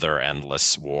another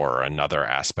endless war, another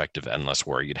aspect of endless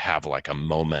war. You'd have like a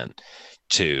moment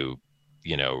to,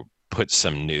 put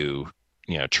some new,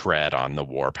 tread on the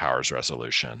war powers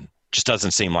resolution. Just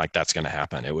doesn't seem like that's going to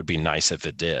happen. It would be nice if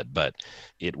it did, but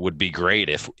it would be great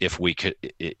if we could,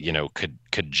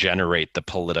 could generate the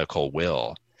political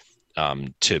will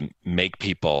to make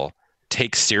people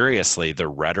take seriously the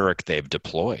rhetoric they've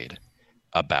deployed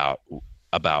about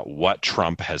what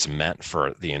Trump has meant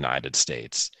for the United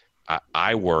States.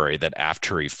 I worry that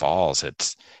after he falls,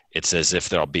 it's as if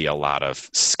there'll be a lot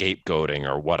of scapegoating,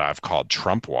 or what I've called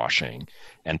Trump washing,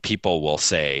 and people will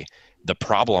say the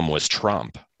problem was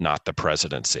Trump, not the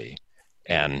presidency.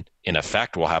 And in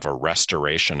effect, we'll have a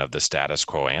restoration of the status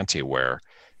quo ante where,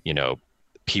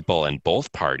 people in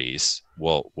both parties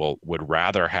would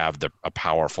rather have a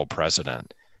powerful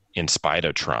president in spite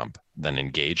of Trump than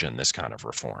engage in this kind of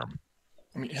reform.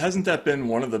 I mean, hasn't that been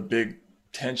one of the big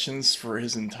tensions for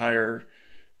his entire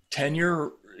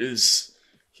tenure? Is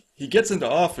he gets into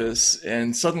office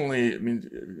and suddenly,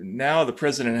 now the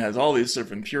president has all these sort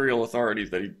of imperial authorities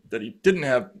that he didn't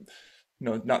have,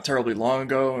 not terribly long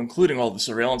ago, including all the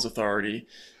surveillance authority,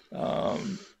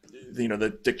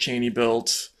 that Dick Cheney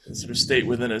built, sort of state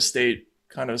within a state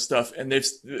kind of stuff. And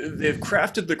they've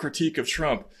crafted the critique of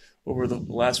Trump over the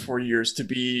last 4 years to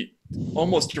be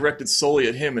almost directed solely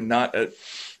at him and not at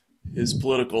his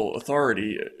political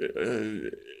authority.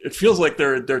 It feels like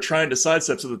they're trying to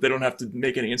sidestep so that they don't have to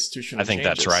make any institutional changes.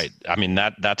 That's right.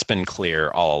 That's been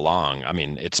clear all along.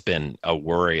 It's been a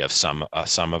worry of some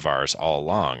of ours all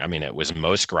along. It was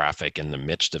most graphic in the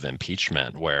midst of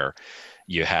impeachment, where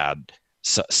you had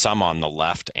some on the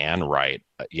left and right,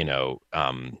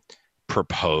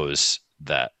 propose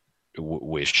that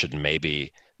we should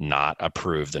maybe not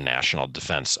approve the National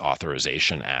Defense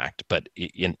Authorization Act. But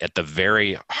at the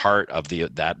very heart of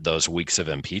those weeks of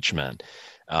impeachment,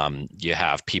 you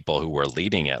have people who were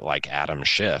leading it, like Adam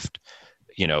Schiff,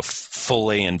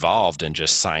 fully involved in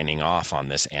just signing off on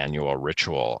this annual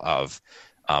ritual of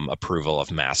approval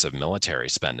of massive military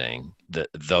spending.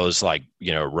 Those like,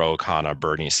 Ro Khanna,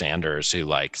 Bernie Sanders, who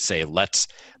say, let's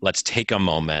take a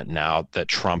moment now that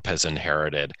Trump has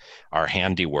inherited our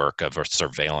handiwork of a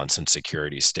surveillance and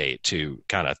security state to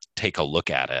kind of take a look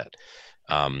at it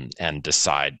and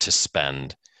decide to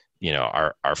spend,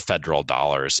 our federal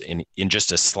dollars in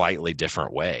just a slightly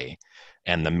different way.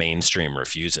 And the mainstream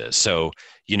refuses. So,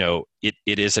 it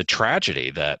is a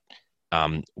tragedy that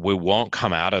we won't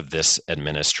come out of this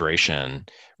administration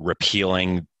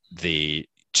repealing the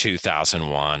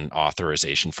 2001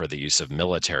 authorization for the use of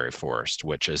military force,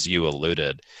 which, as you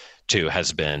alluded to,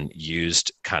 has been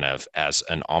used kind of as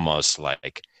an almost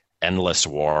like endless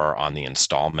war on the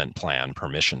installment plan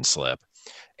permission slip.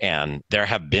 And there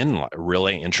have been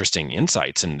really interesting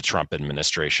insights in the Trump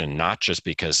administration, not just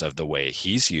because of the way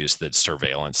he's used the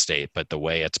surveillance state, but the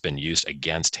way it's been used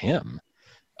against him.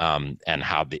 And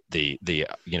how the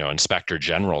Inspector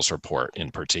General's report in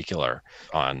particular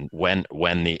on when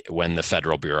the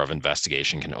Federal Bureau of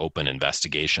Investigation can open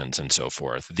investigations and so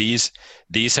forth. These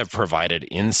have provided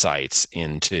insights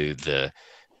into the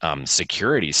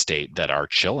security state that are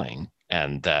chilling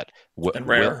and that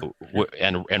rare.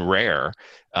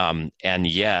 And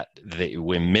yet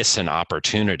we miss an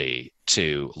opportunity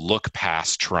to look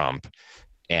past Trump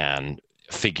and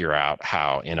figure out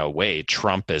how, in a way,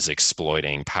 Trump is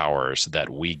exploiting powers that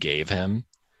we gave him,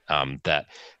 that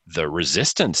the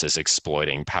resistance is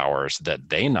exploiting powers that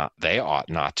they ought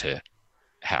not to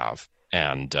have,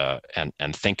 and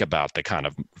think about the kind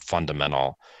of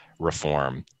fundamental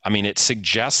reform. It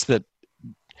suggests that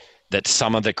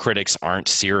some of the critics aren't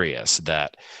serious,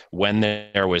 that when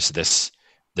there was this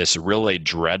really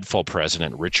dreadful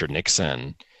president, Richard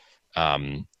Nixon,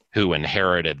 who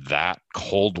inherited that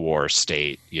Cold War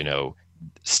state,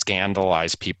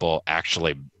 scandalized people,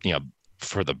 actually,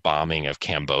 for the bombing of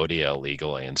Cambodia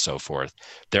illegally and so forth,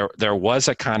 there was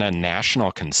a kind of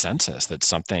national consensus that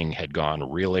something had gone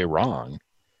really wrong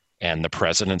and the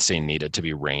presidency needed to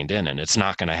be reined in, and it's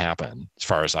not going to happen as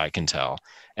far as I can tell.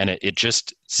 And it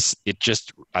just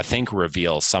I think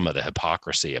reveals some of the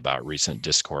hypocrisy about recent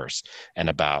discourse and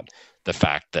about the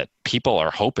fact that people are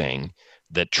hoping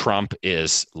that Trump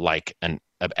is like an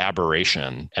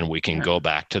aberration and we can go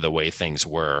back to the way things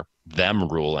were, them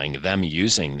ruling, them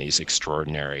using these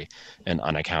extraordinary and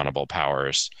unaccountable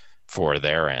powers for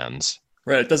their ends.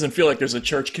 Right. It doesn't feel like there's a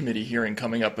church committee hearing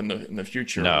coming up in the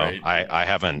future. No, right? I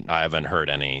haven't heard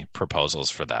any proposals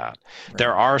for that. Right.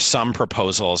 There are some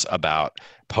proposals about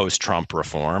post-Trump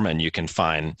reform, and you can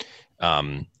find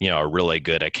a really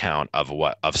good account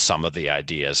of some of the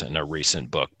ideas in a recent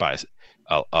book by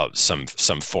some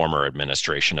former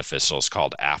administration officials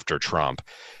called After Trump.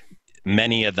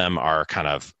 Many of them are kind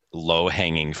of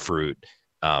low-hanging fruit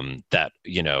that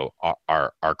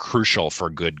are crucial for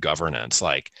good governance,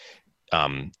 like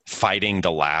fighting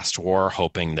the last war,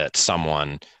 hoping that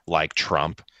someone like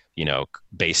Trump,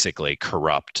 basically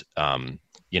corrupt,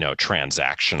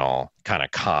 transactional kind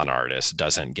of con artist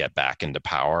doesn't get back into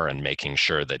power, and making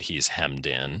sure that he's hemmed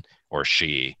in, or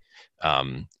she,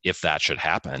 if that should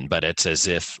happen. But it's as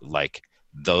if like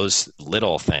those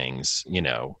little things,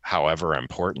 however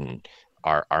important,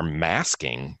 are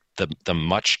masking the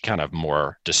much kind of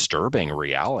more disturbing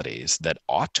realities that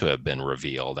ought to have been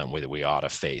revealed and we ought to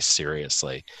face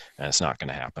seriously, and it's not going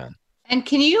to happen. And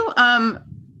can you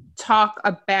talk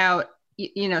about,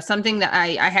 something that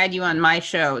I had you on my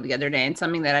show the other day, and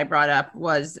something that I brought up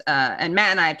was, and Matt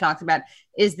and I have talked about,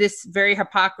 is this very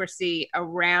hypocrisy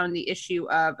around the issue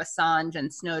of Assange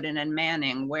and Snowden and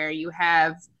Manning, where you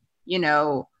have,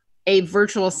 a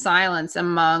virtual silence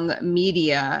among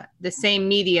media, the same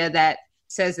media that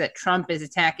says that Trump is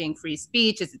attacking free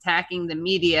speech, is attacking the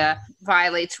media,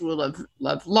 violates rule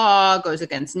of law, goes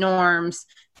against norms.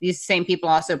 These same people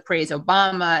also praise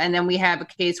Obama. And then we have a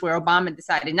case where Obama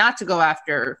decided not to go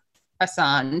after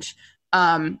Assange.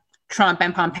 Trump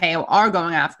and Pompeo are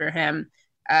going after him.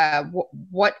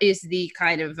 What is the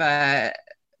kind of,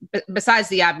 besides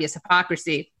the obvious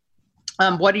hypocrisy,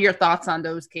 what are your thoughts on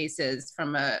those cases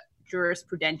from a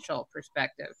jurisprudential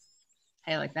perspective?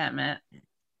 How you like that, Matt?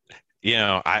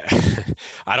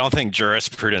 I don't think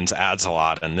jurisprudence adds a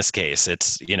lot in this case.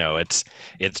 It's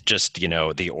just,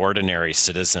 the ordinary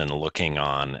citizen looking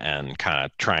on and kind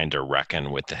of trying to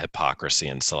reckon with the hypocrisy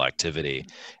and selectivity,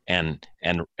 and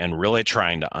really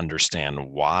trying to understand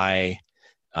why,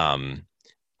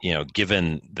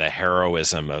 given the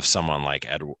heroism of someone like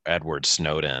Edward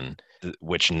Snowden,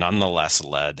 which nonetheless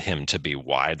led him to be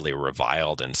widely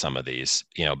reviled in some of these,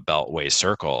 Beltway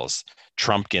circles,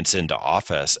 Trump gets into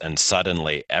office and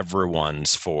suddenly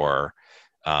everyone's for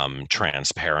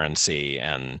transparency,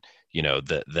 and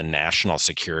the national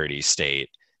security state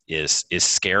is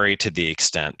scary to the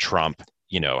extent Trump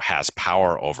has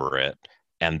power over it,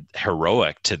 and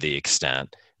heroic to the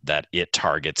extent that it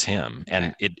targets him.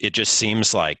 And it just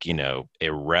seems like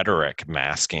a rhetoric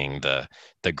masking the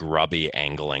grubby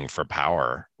angling for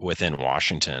power within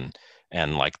Washington,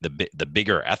 and like the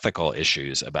bigger ethical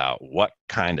issues about what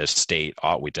kind of state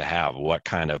ought we to have, what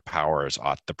kind of powers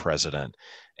ought the president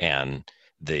and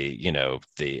the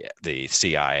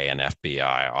CIA and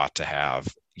FBI ought to have,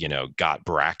 got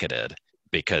bracketed,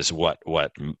 because what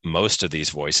most of these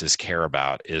voices care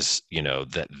about is,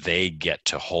 that they get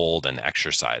to hold and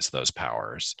exercise those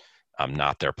powers,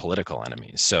 not their political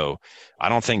enemies. So I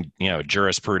don't think,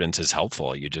 jurisprudence is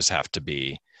helpful. You just have to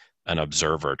be an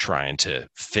observer trying to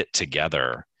fit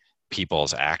together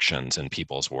people's actions and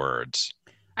people's words.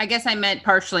 I guess I meant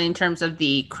partially in terms of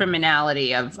the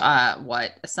criminality of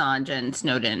what Assange and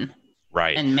Snowden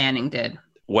and Manning did.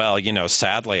 Well,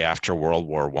 sadly, after World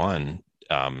War I,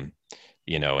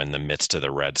 in the midst of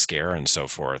the Red Scare and so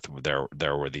forth,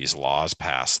 there were these laws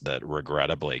passed that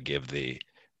regrettably give the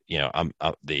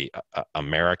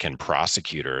American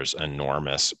prosecutors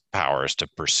enormous powers to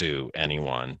pursue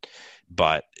anyone.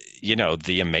 But,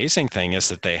 the amazing thing is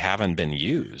that they haven't been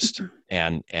used.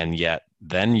 And yet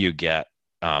then you get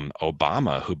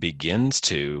Obama, who begins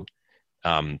to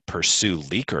pursue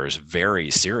leakers very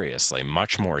seriously,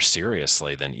 much more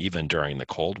seriously than even during the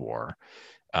Cold War.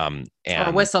 And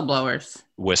or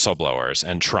whistleblowers.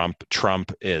 And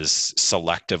Trump is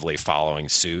selectively following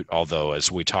suit. Although,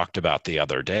 as we talked about the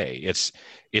other day,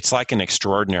 it's like an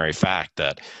extraordinary fact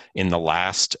that in the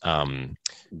last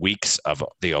weeks of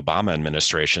the Obama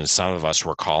administration, some of us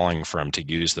were calling for him to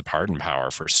use the pardon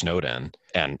power for Snowden,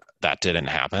 and that didn't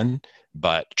happen.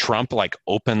 But Trump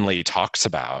openly talks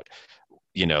about,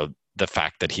 the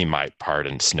fact that he might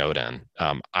pardon Snowden.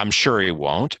 I'm sure he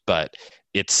won't, but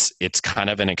it's kind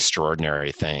of an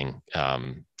extraordinary thing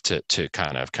to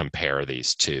kind of compare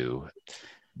these two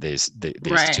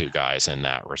two guys in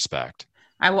that respect.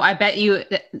 I bet you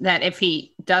that if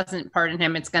he doesn't pardon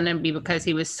him, it's going to be because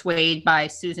he was swayed by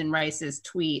Susan Rice's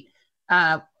tweet,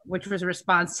 which was a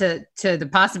response to the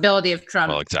possibility of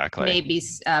Trump maybe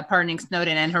pardoning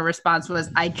Snowden, and her response was,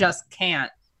 "I just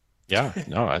can't." Yeah,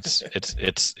 no,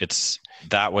 it's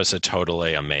that was a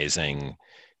totally amazing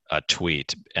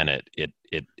tweet, and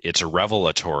it's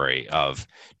revelatory of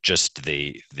just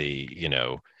the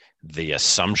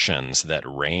assumptions that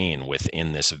reign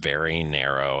within this very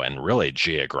narrow and really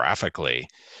geographically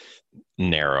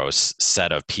narrow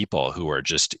set of people who are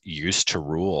just used to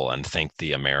rule and think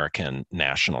the American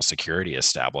national security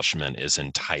establishment is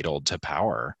entitled to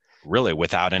power, really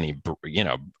without any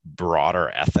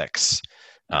broader ethics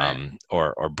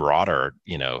or broader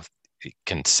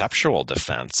conceptual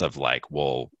defense of like,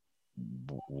 well,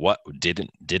 what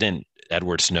didn't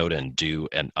Edward Snowden do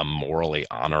a morally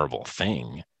honorable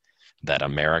thing that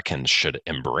Americans should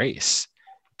embrace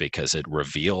because it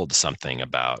revealed something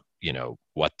about,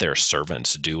 what their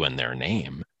servants do in their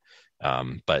name.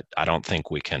 But I don't think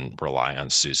we can rely on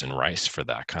Susan Rice for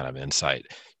that kind of insight.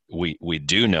 We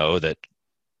do know that,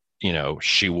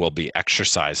 she will be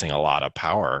exercising a lot of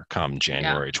power come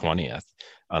January 20th,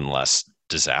 unless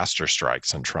disaster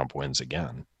strikes and Trump wins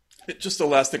again. Just the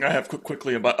last thing I have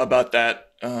quickly about that,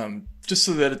 just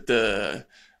so that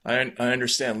I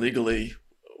understand legally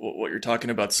what you're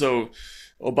talking about. So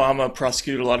Obama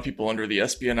prosecuted a lot of people under the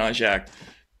Espionage Act,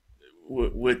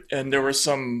 and there were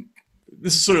some,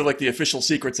 this is sort of like the Official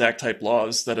Secrets Act type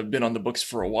laws that have been on the books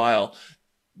for a while.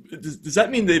 Does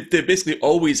that mean they basically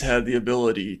always had the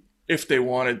ability, if they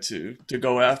wanted to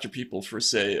go after people for,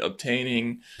 say,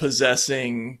 obtaining,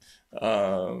 possessing,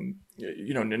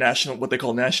 national, what they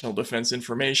call national defense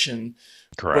information?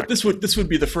 Correct. But this would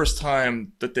be the first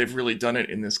time that they've really done it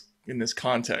in this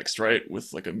context, right?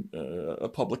 With like a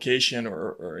publication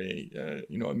or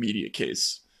a media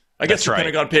case. I guess the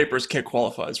Pentagon Papers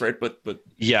qualifies, right? But that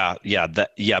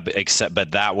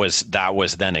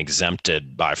was then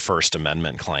exempted by First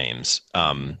Amendment claims.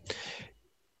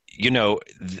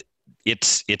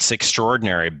 It's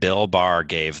extraordinary. Bill Barr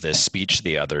gave this speech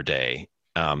the other day,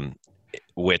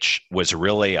 which was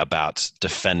really about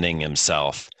defending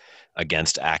himself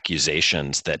against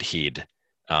accusations that he'd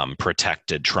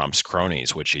protected Trump's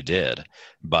cronies, which he did.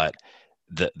 But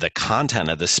the content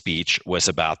of the speech was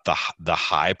about the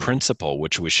high principle,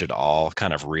 which we should all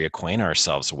kind of reacquaint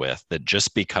ourselves with, that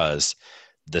just because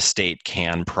the state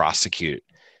can prosecute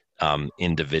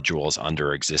individuals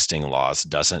under existing laws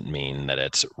doesn't mean that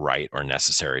it's right or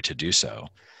necessary to do so.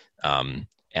 And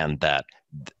that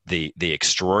the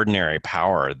extraordinary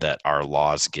power that our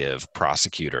laws give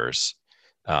prosecutors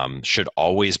should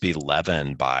always be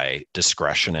leavened by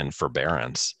discretion and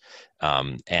forbearance.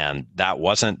 And that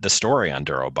wasn't the story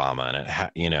under Obama.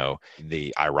 And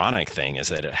the ironic thing is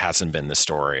that it hasn't been the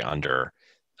story under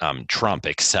Trump,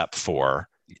 except for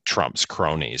Trump's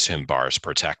cronies whom Barr's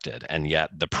protected. And yet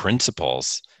the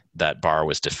principles that Barr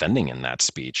was defending in that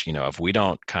speech, if we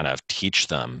don't kind of teach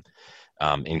them,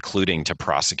 including to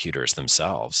prosecutors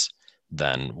themselves,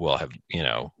 then we'll have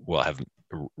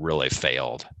really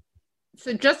failed.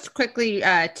 So just quickly,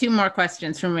 two more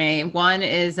questions for me. One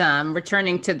is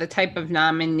returning to the type of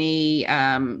nominee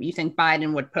you think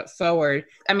Biden would put forward.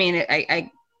 I mean,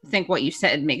 I think what you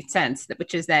said makes sense,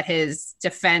 which is that his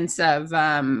defense of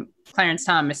Clarence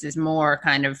Thomas is more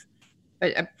kind of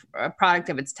a product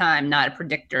of its time, not a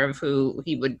predictor of who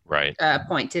he would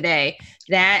point today.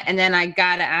 That, and then I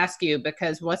got to ask you,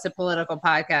 because what's a political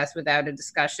podcast without a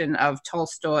discussion of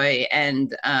Tolstoy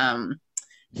and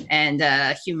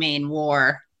humane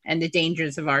war and the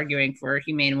dangers of arguing for a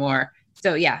humane war?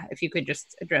 So yeah, if you could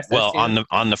just address that. Well,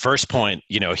 on the first point,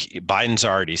 Biden's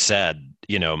already said,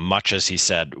 much as he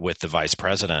said with the vice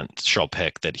presidential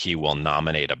pick, that he will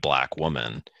nominate a black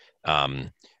woman,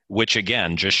 which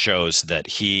again just shows that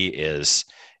he is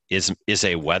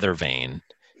a weather vane.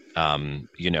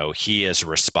 He is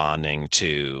responding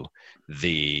to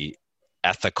the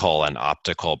ethical and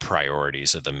optical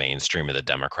priorities of the mainstream of the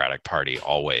Democratic Party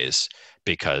always,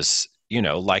 because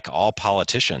like all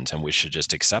politicians, and we should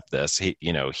just accept this,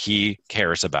 he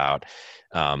cares about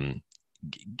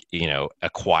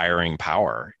acquiring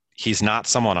power. He's not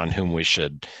someone on whom we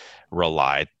should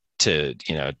rely to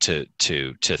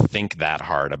think that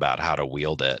hard about how to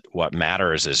wield it. What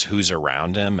matters is who's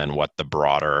around him and what the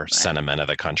broader sentiment of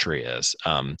the country is.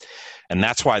 And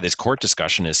that's why this court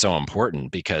discussion is so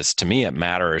important, because to me, it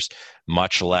matters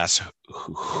much less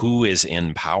who is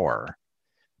in power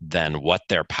than what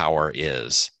their power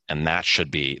is. And that should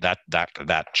be that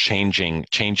changing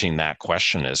that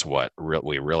question is what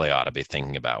we really ought to be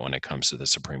thinking about when it comes to the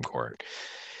Supreme Court.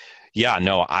 Yeah,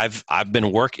 no, I've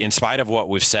been in spite of what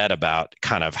we've said about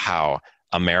kind of how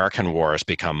American war has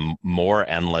become more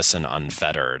endless and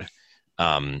unfettered,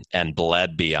 and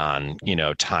bled beyond,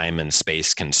 time and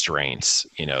space constraints,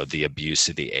 the abuse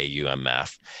of the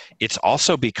AUMF. It's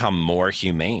also become more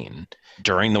humane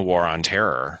during the War on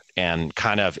Terror, and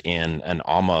kind of in an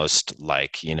almost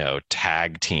like,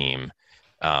 tag team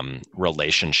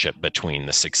relationship between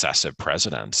the successive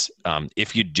presidents.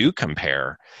 If you do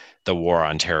compare the War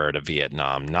on Terror to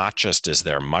Vietnam, not just is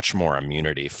there much more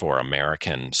immunity for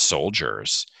American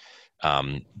soldiers,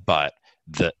 but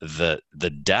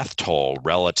the death toll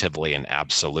relatively and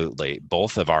absolutely,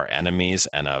 both of our enemies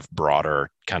and of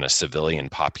broader kind of civilian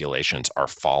populations, are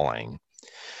falling.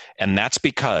 And that's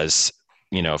because,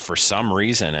 for some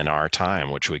reason in our time,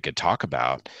 which we could talk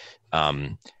about,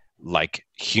 like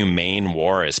humane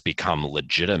war has become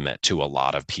legitimate to a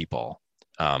lot of people.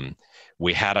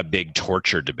 We had a big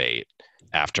torture debate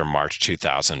after March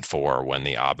 2004 when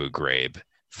the Abu Ghraib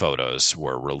photos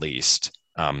were released.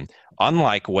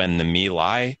 Unlike when the My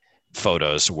Lai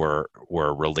photos were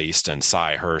released and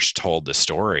Sy Hersh told the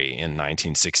story in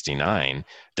 1969,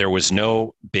 there was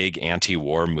no big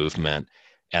anti-war movement,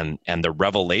 and the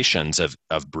revelations of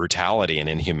brutality and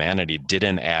inhumanity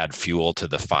didn't add fuel to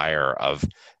the fire of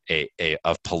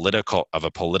a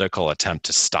political attempt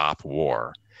to stop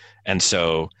war. And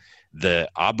so the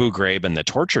Abu Ghraib and the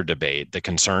torture debate, the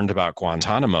concern about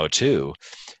Guantanamo too,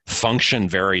 function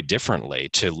very differently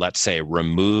to, let's say,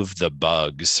 remove the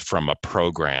bugs from a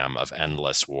program of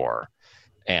endless war.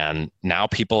 And now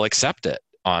people accept it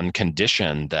on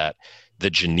condition that the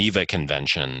Geneva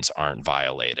Conventions aren't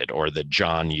violated, or that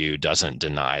John Yoo doesn't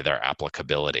deny their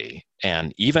applicability.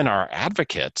 And even our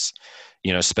advocates,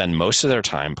 spend most of their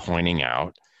time pointing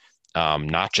out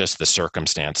not just the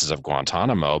circumstances of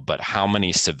Guantanamo, but how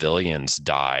many civilians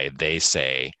die, they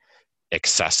say,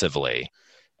 excessively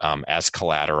as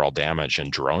collateral damage in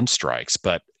drone strikes.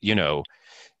 But,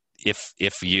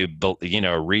 if you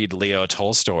read Leo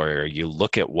Tolstoy, or you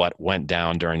look at what went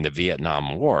down during the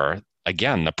Vietnam War,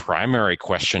 again, the primary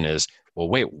question is, well,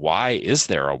 wait, why is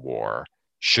there a war?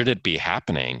 Should it be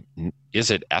happening?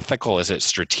 Is it ethical? Is it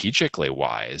strategically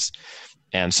wise?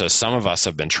 And so some of us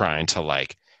have been trying to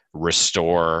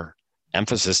restore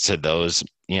emphasis to those,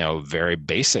 very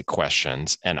basic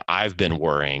questions. And I've been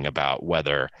worrying about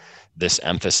whether this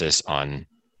emphasis on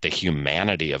the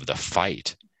humanity of the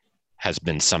fight has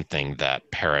been something that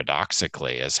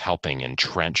paradoxically is helping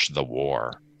entrench the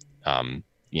war,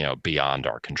 beyond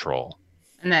our control.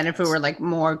 And that if it were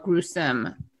more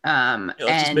gruesome,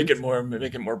 just make it more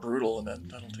brutal, and then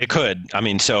that'll it could. I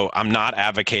mean, so I'm not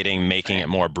advocating making it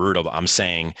more brutal, but I'm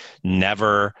saying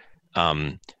never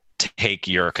take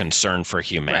your concern for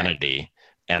humanity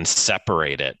and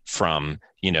separate it from,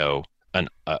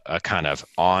 a kind of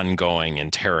ongoing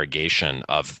interrogation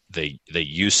of the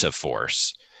use of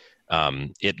force.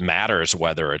 It matters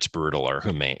whether it's brutal or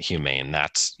humane.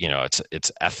 That's,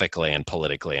 it's ethically and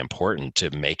politically important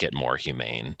to make it more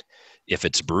humane if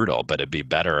it's brutal, but it'd be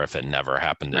better if it never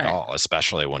happened at all,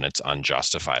 especially when it's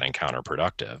unjustified and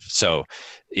counterproductive. So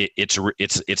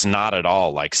it's not at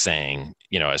all like saying,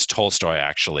 as Tolstoy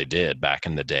actually did back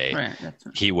in the day,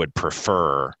 he would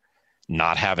prefer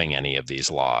not having any of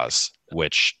these laws,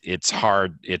 which it's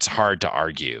hard to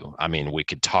argue. I mean, we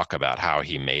could talk about how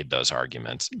he made those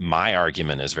arguments. My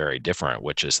argument is very different,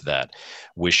 which is that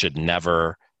we should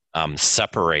never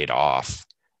separate off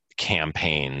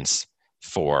campaigns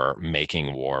for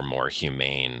making war more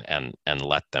humane and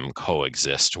let them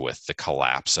coexist with the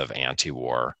collapse of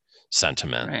anti-war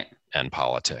sentiment and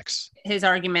politics. His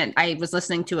argument, I was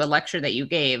listening to a lecture that you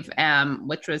gave,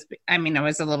 which was, I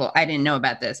didn't know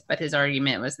about this, but his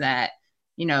argument was that,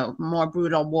 more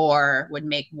brutal war would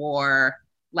make war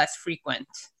less frequent.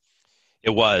 It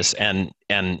was. And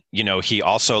he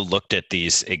also looked at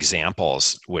these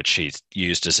examples, which he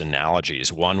used as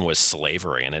analogies. One was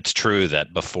slavery. And it's true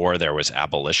that before there was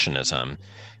abolitionism,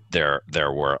 there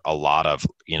were a lot of,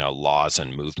 laws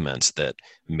and movements that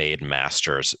made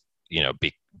masters,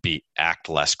 act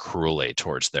less cruelly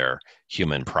towards their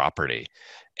human property.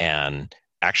 And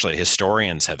actually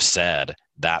historians have said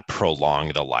that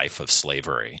prolonged the life of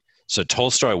slavery. So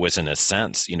Tolstoy was, in a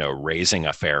sense, raising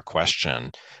a fair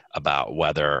question about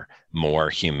whether more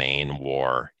humane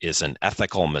war is an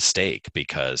ethical mistake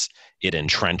because it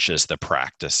entrenches the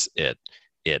practice it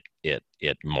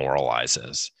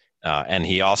moralizes. And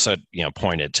he also,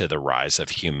 pointed to the rise of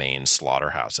humane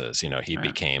slaughterhouses. He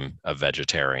became a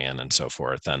vegetarian and so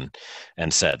forth,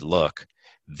 and said, look,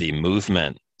 the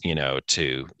movement,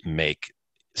 to make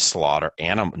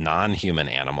non-human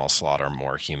animal slaughter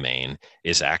more humane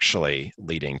is actually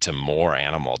leading to more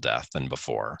animal death than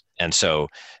before. And so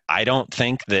I don't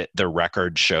think that the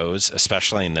record shows,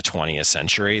 especially in the 20th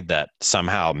century, that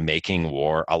somehow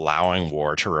allowing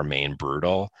war to remain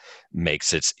brutal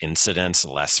makes its incidents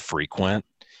less frequent.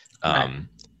 Right.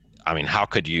 I mean, how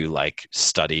could you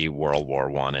study World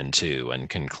War I and II and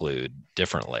conclude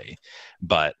differently?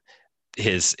 But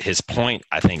his point,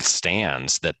 I think,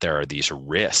 stands that there are these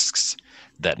risks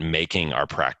that making our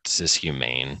practices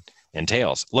humane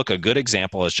entails. Look, a good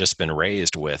example has just been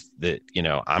raised with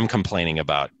I'm complaining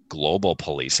about global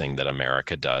policing that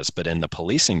America does, but in the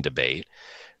policing debate,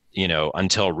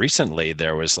 until recently,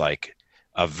 there was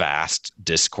a vast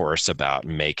discourse about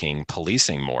making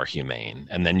policing more humane.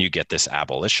 And then you get this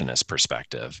abolitionist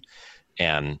perspective.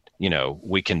 And,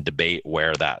 we can debate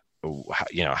where that,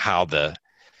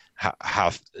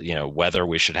 how whether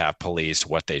we should have police,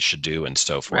 what they should do, and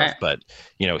so forth. Right. But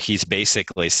he's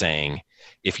basically saying,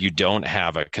 if you don't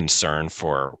have a concern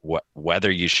for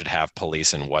whether you should have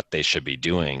police and what they should be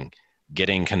doing,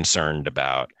 getting concerned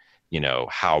about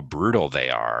how brutal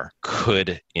they are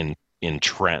could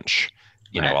entrench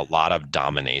a lot of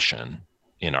domination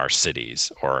in our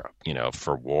cities, or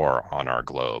for war on our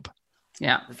globe.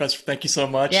 Yeah. Professor, thank you so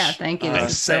much. Yeah, thank you.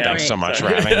 Thanks so much for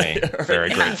having me. Very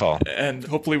grateful. And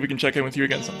hopefully we can check in with you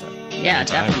again sometime. Yeah,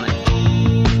 anytime. Definitely.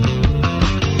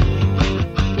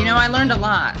 I learned a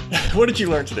lot. What did you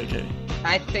learn today, Katie?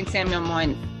 I think Samuel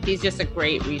Moyn, he's just a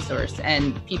great resource,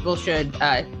 and people should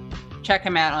check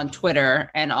him out on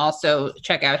Twitter, and also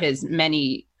check out his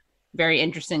many very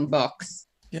interesting books.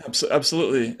 Yeah,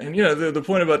 absolutely. And, the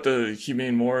point about the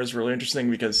humane war is really interesting,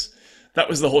 because that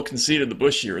was the whole conceit of the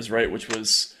Bush years, right? Which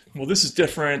was, well, this is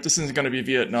different. This isn't going to be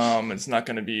Vietnam. It's not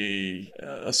going to be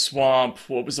a swamp.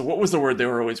 What was the word they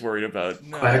were always worried about?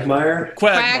 No. Quagmire.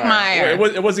 Quagmire.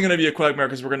 It wasn't going to be a quagmire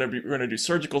because we're going to do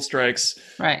surgical strikes.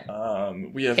 Right.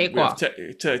 We have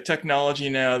technology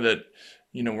now that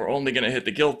we're only going to hit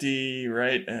the guilty,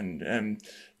 right? And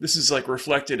this is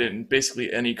reflected in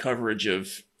basically any coverage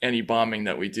of any bombing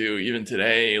that we do, even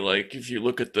today. If you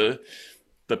look at the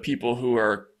people who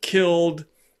are killed,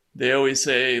 they always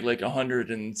say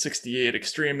 168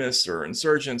 extremists or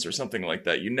insurgents or something like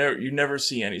that. You never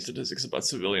see any statistics about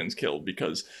civilians killed,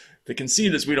 because the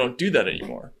conceit is we don't do that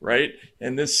anymore, right?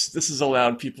 And this has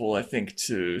allowed people, I think,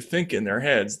 to think in their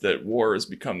heads that war has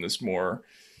become this more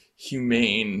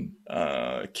humane,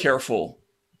 careful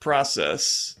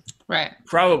process. Right.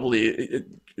 Probably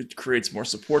it creates more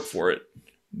support for it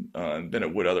than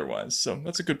it would otherwise. So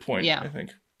that's a good point, I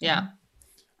think. Yeah.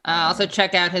 Also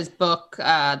check out his book,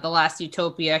 The Last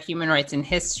Utopia, Human Rights in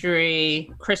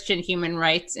History, Christian Human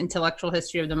Rights, Intellectual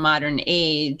History of the Modern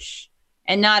Age,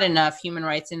 and Not Enough, Human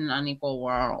Rights in an Unequal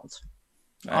World.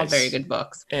 Nice. All very good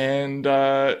books. And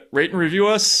rate and review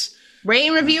us. Rate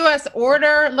and review us.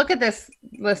 Order. Look at this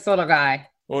little guy.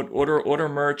 Order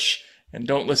merch, and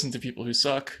don't listen to people who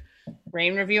suck. Rate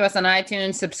and review us on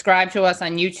iTunes. Subscribe to us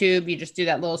on YouTube. You just do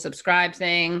that little subscribe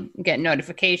thing. Get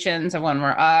notifications of when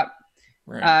we're up.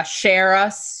 Right.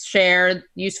 Share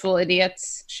Useful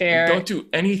Idiots. Share. And don't do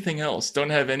anything else.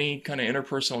 Don't have any kind of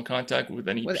interpersonal contact with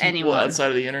people anyone outside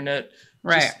of the internet.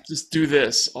 Right. Just do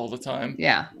this all the time.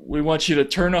 Yeah. We want you to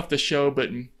turn off the show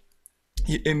button.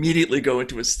 You immediately go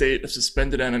into a state of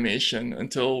suspended animation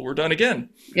until we're done again.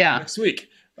 Yeah. Next week.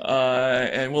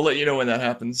 And we'll let you know when that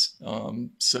happens.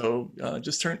 So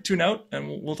just tune out,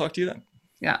 and we'll talk to you then.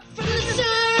 Yeah.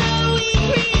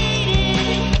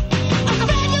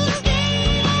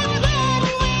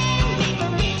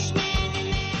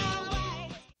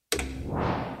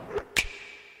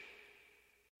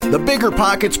 The Bigger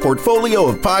Pockets portfolio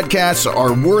of podcasts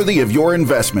are worthy of your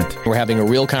investment. We're having a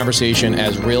real conversation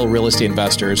as real estate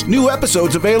investors. New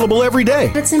episodes available every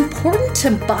day. It's important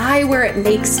to buy where it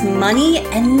makes money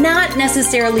and not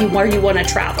necessarily where you want to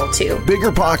travel to. Bigger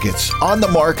Pockets, On the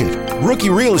Market,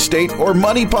 Rookie Real Estate, or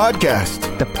Money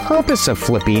Podcast. The purpose of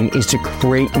flipping is to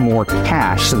create more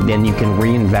cash so then you can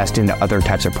reinvest into other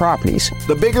types of properties.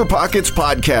 The Bigger Pockets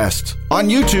Podcast, on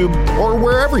YouTube or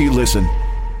wherever you listen.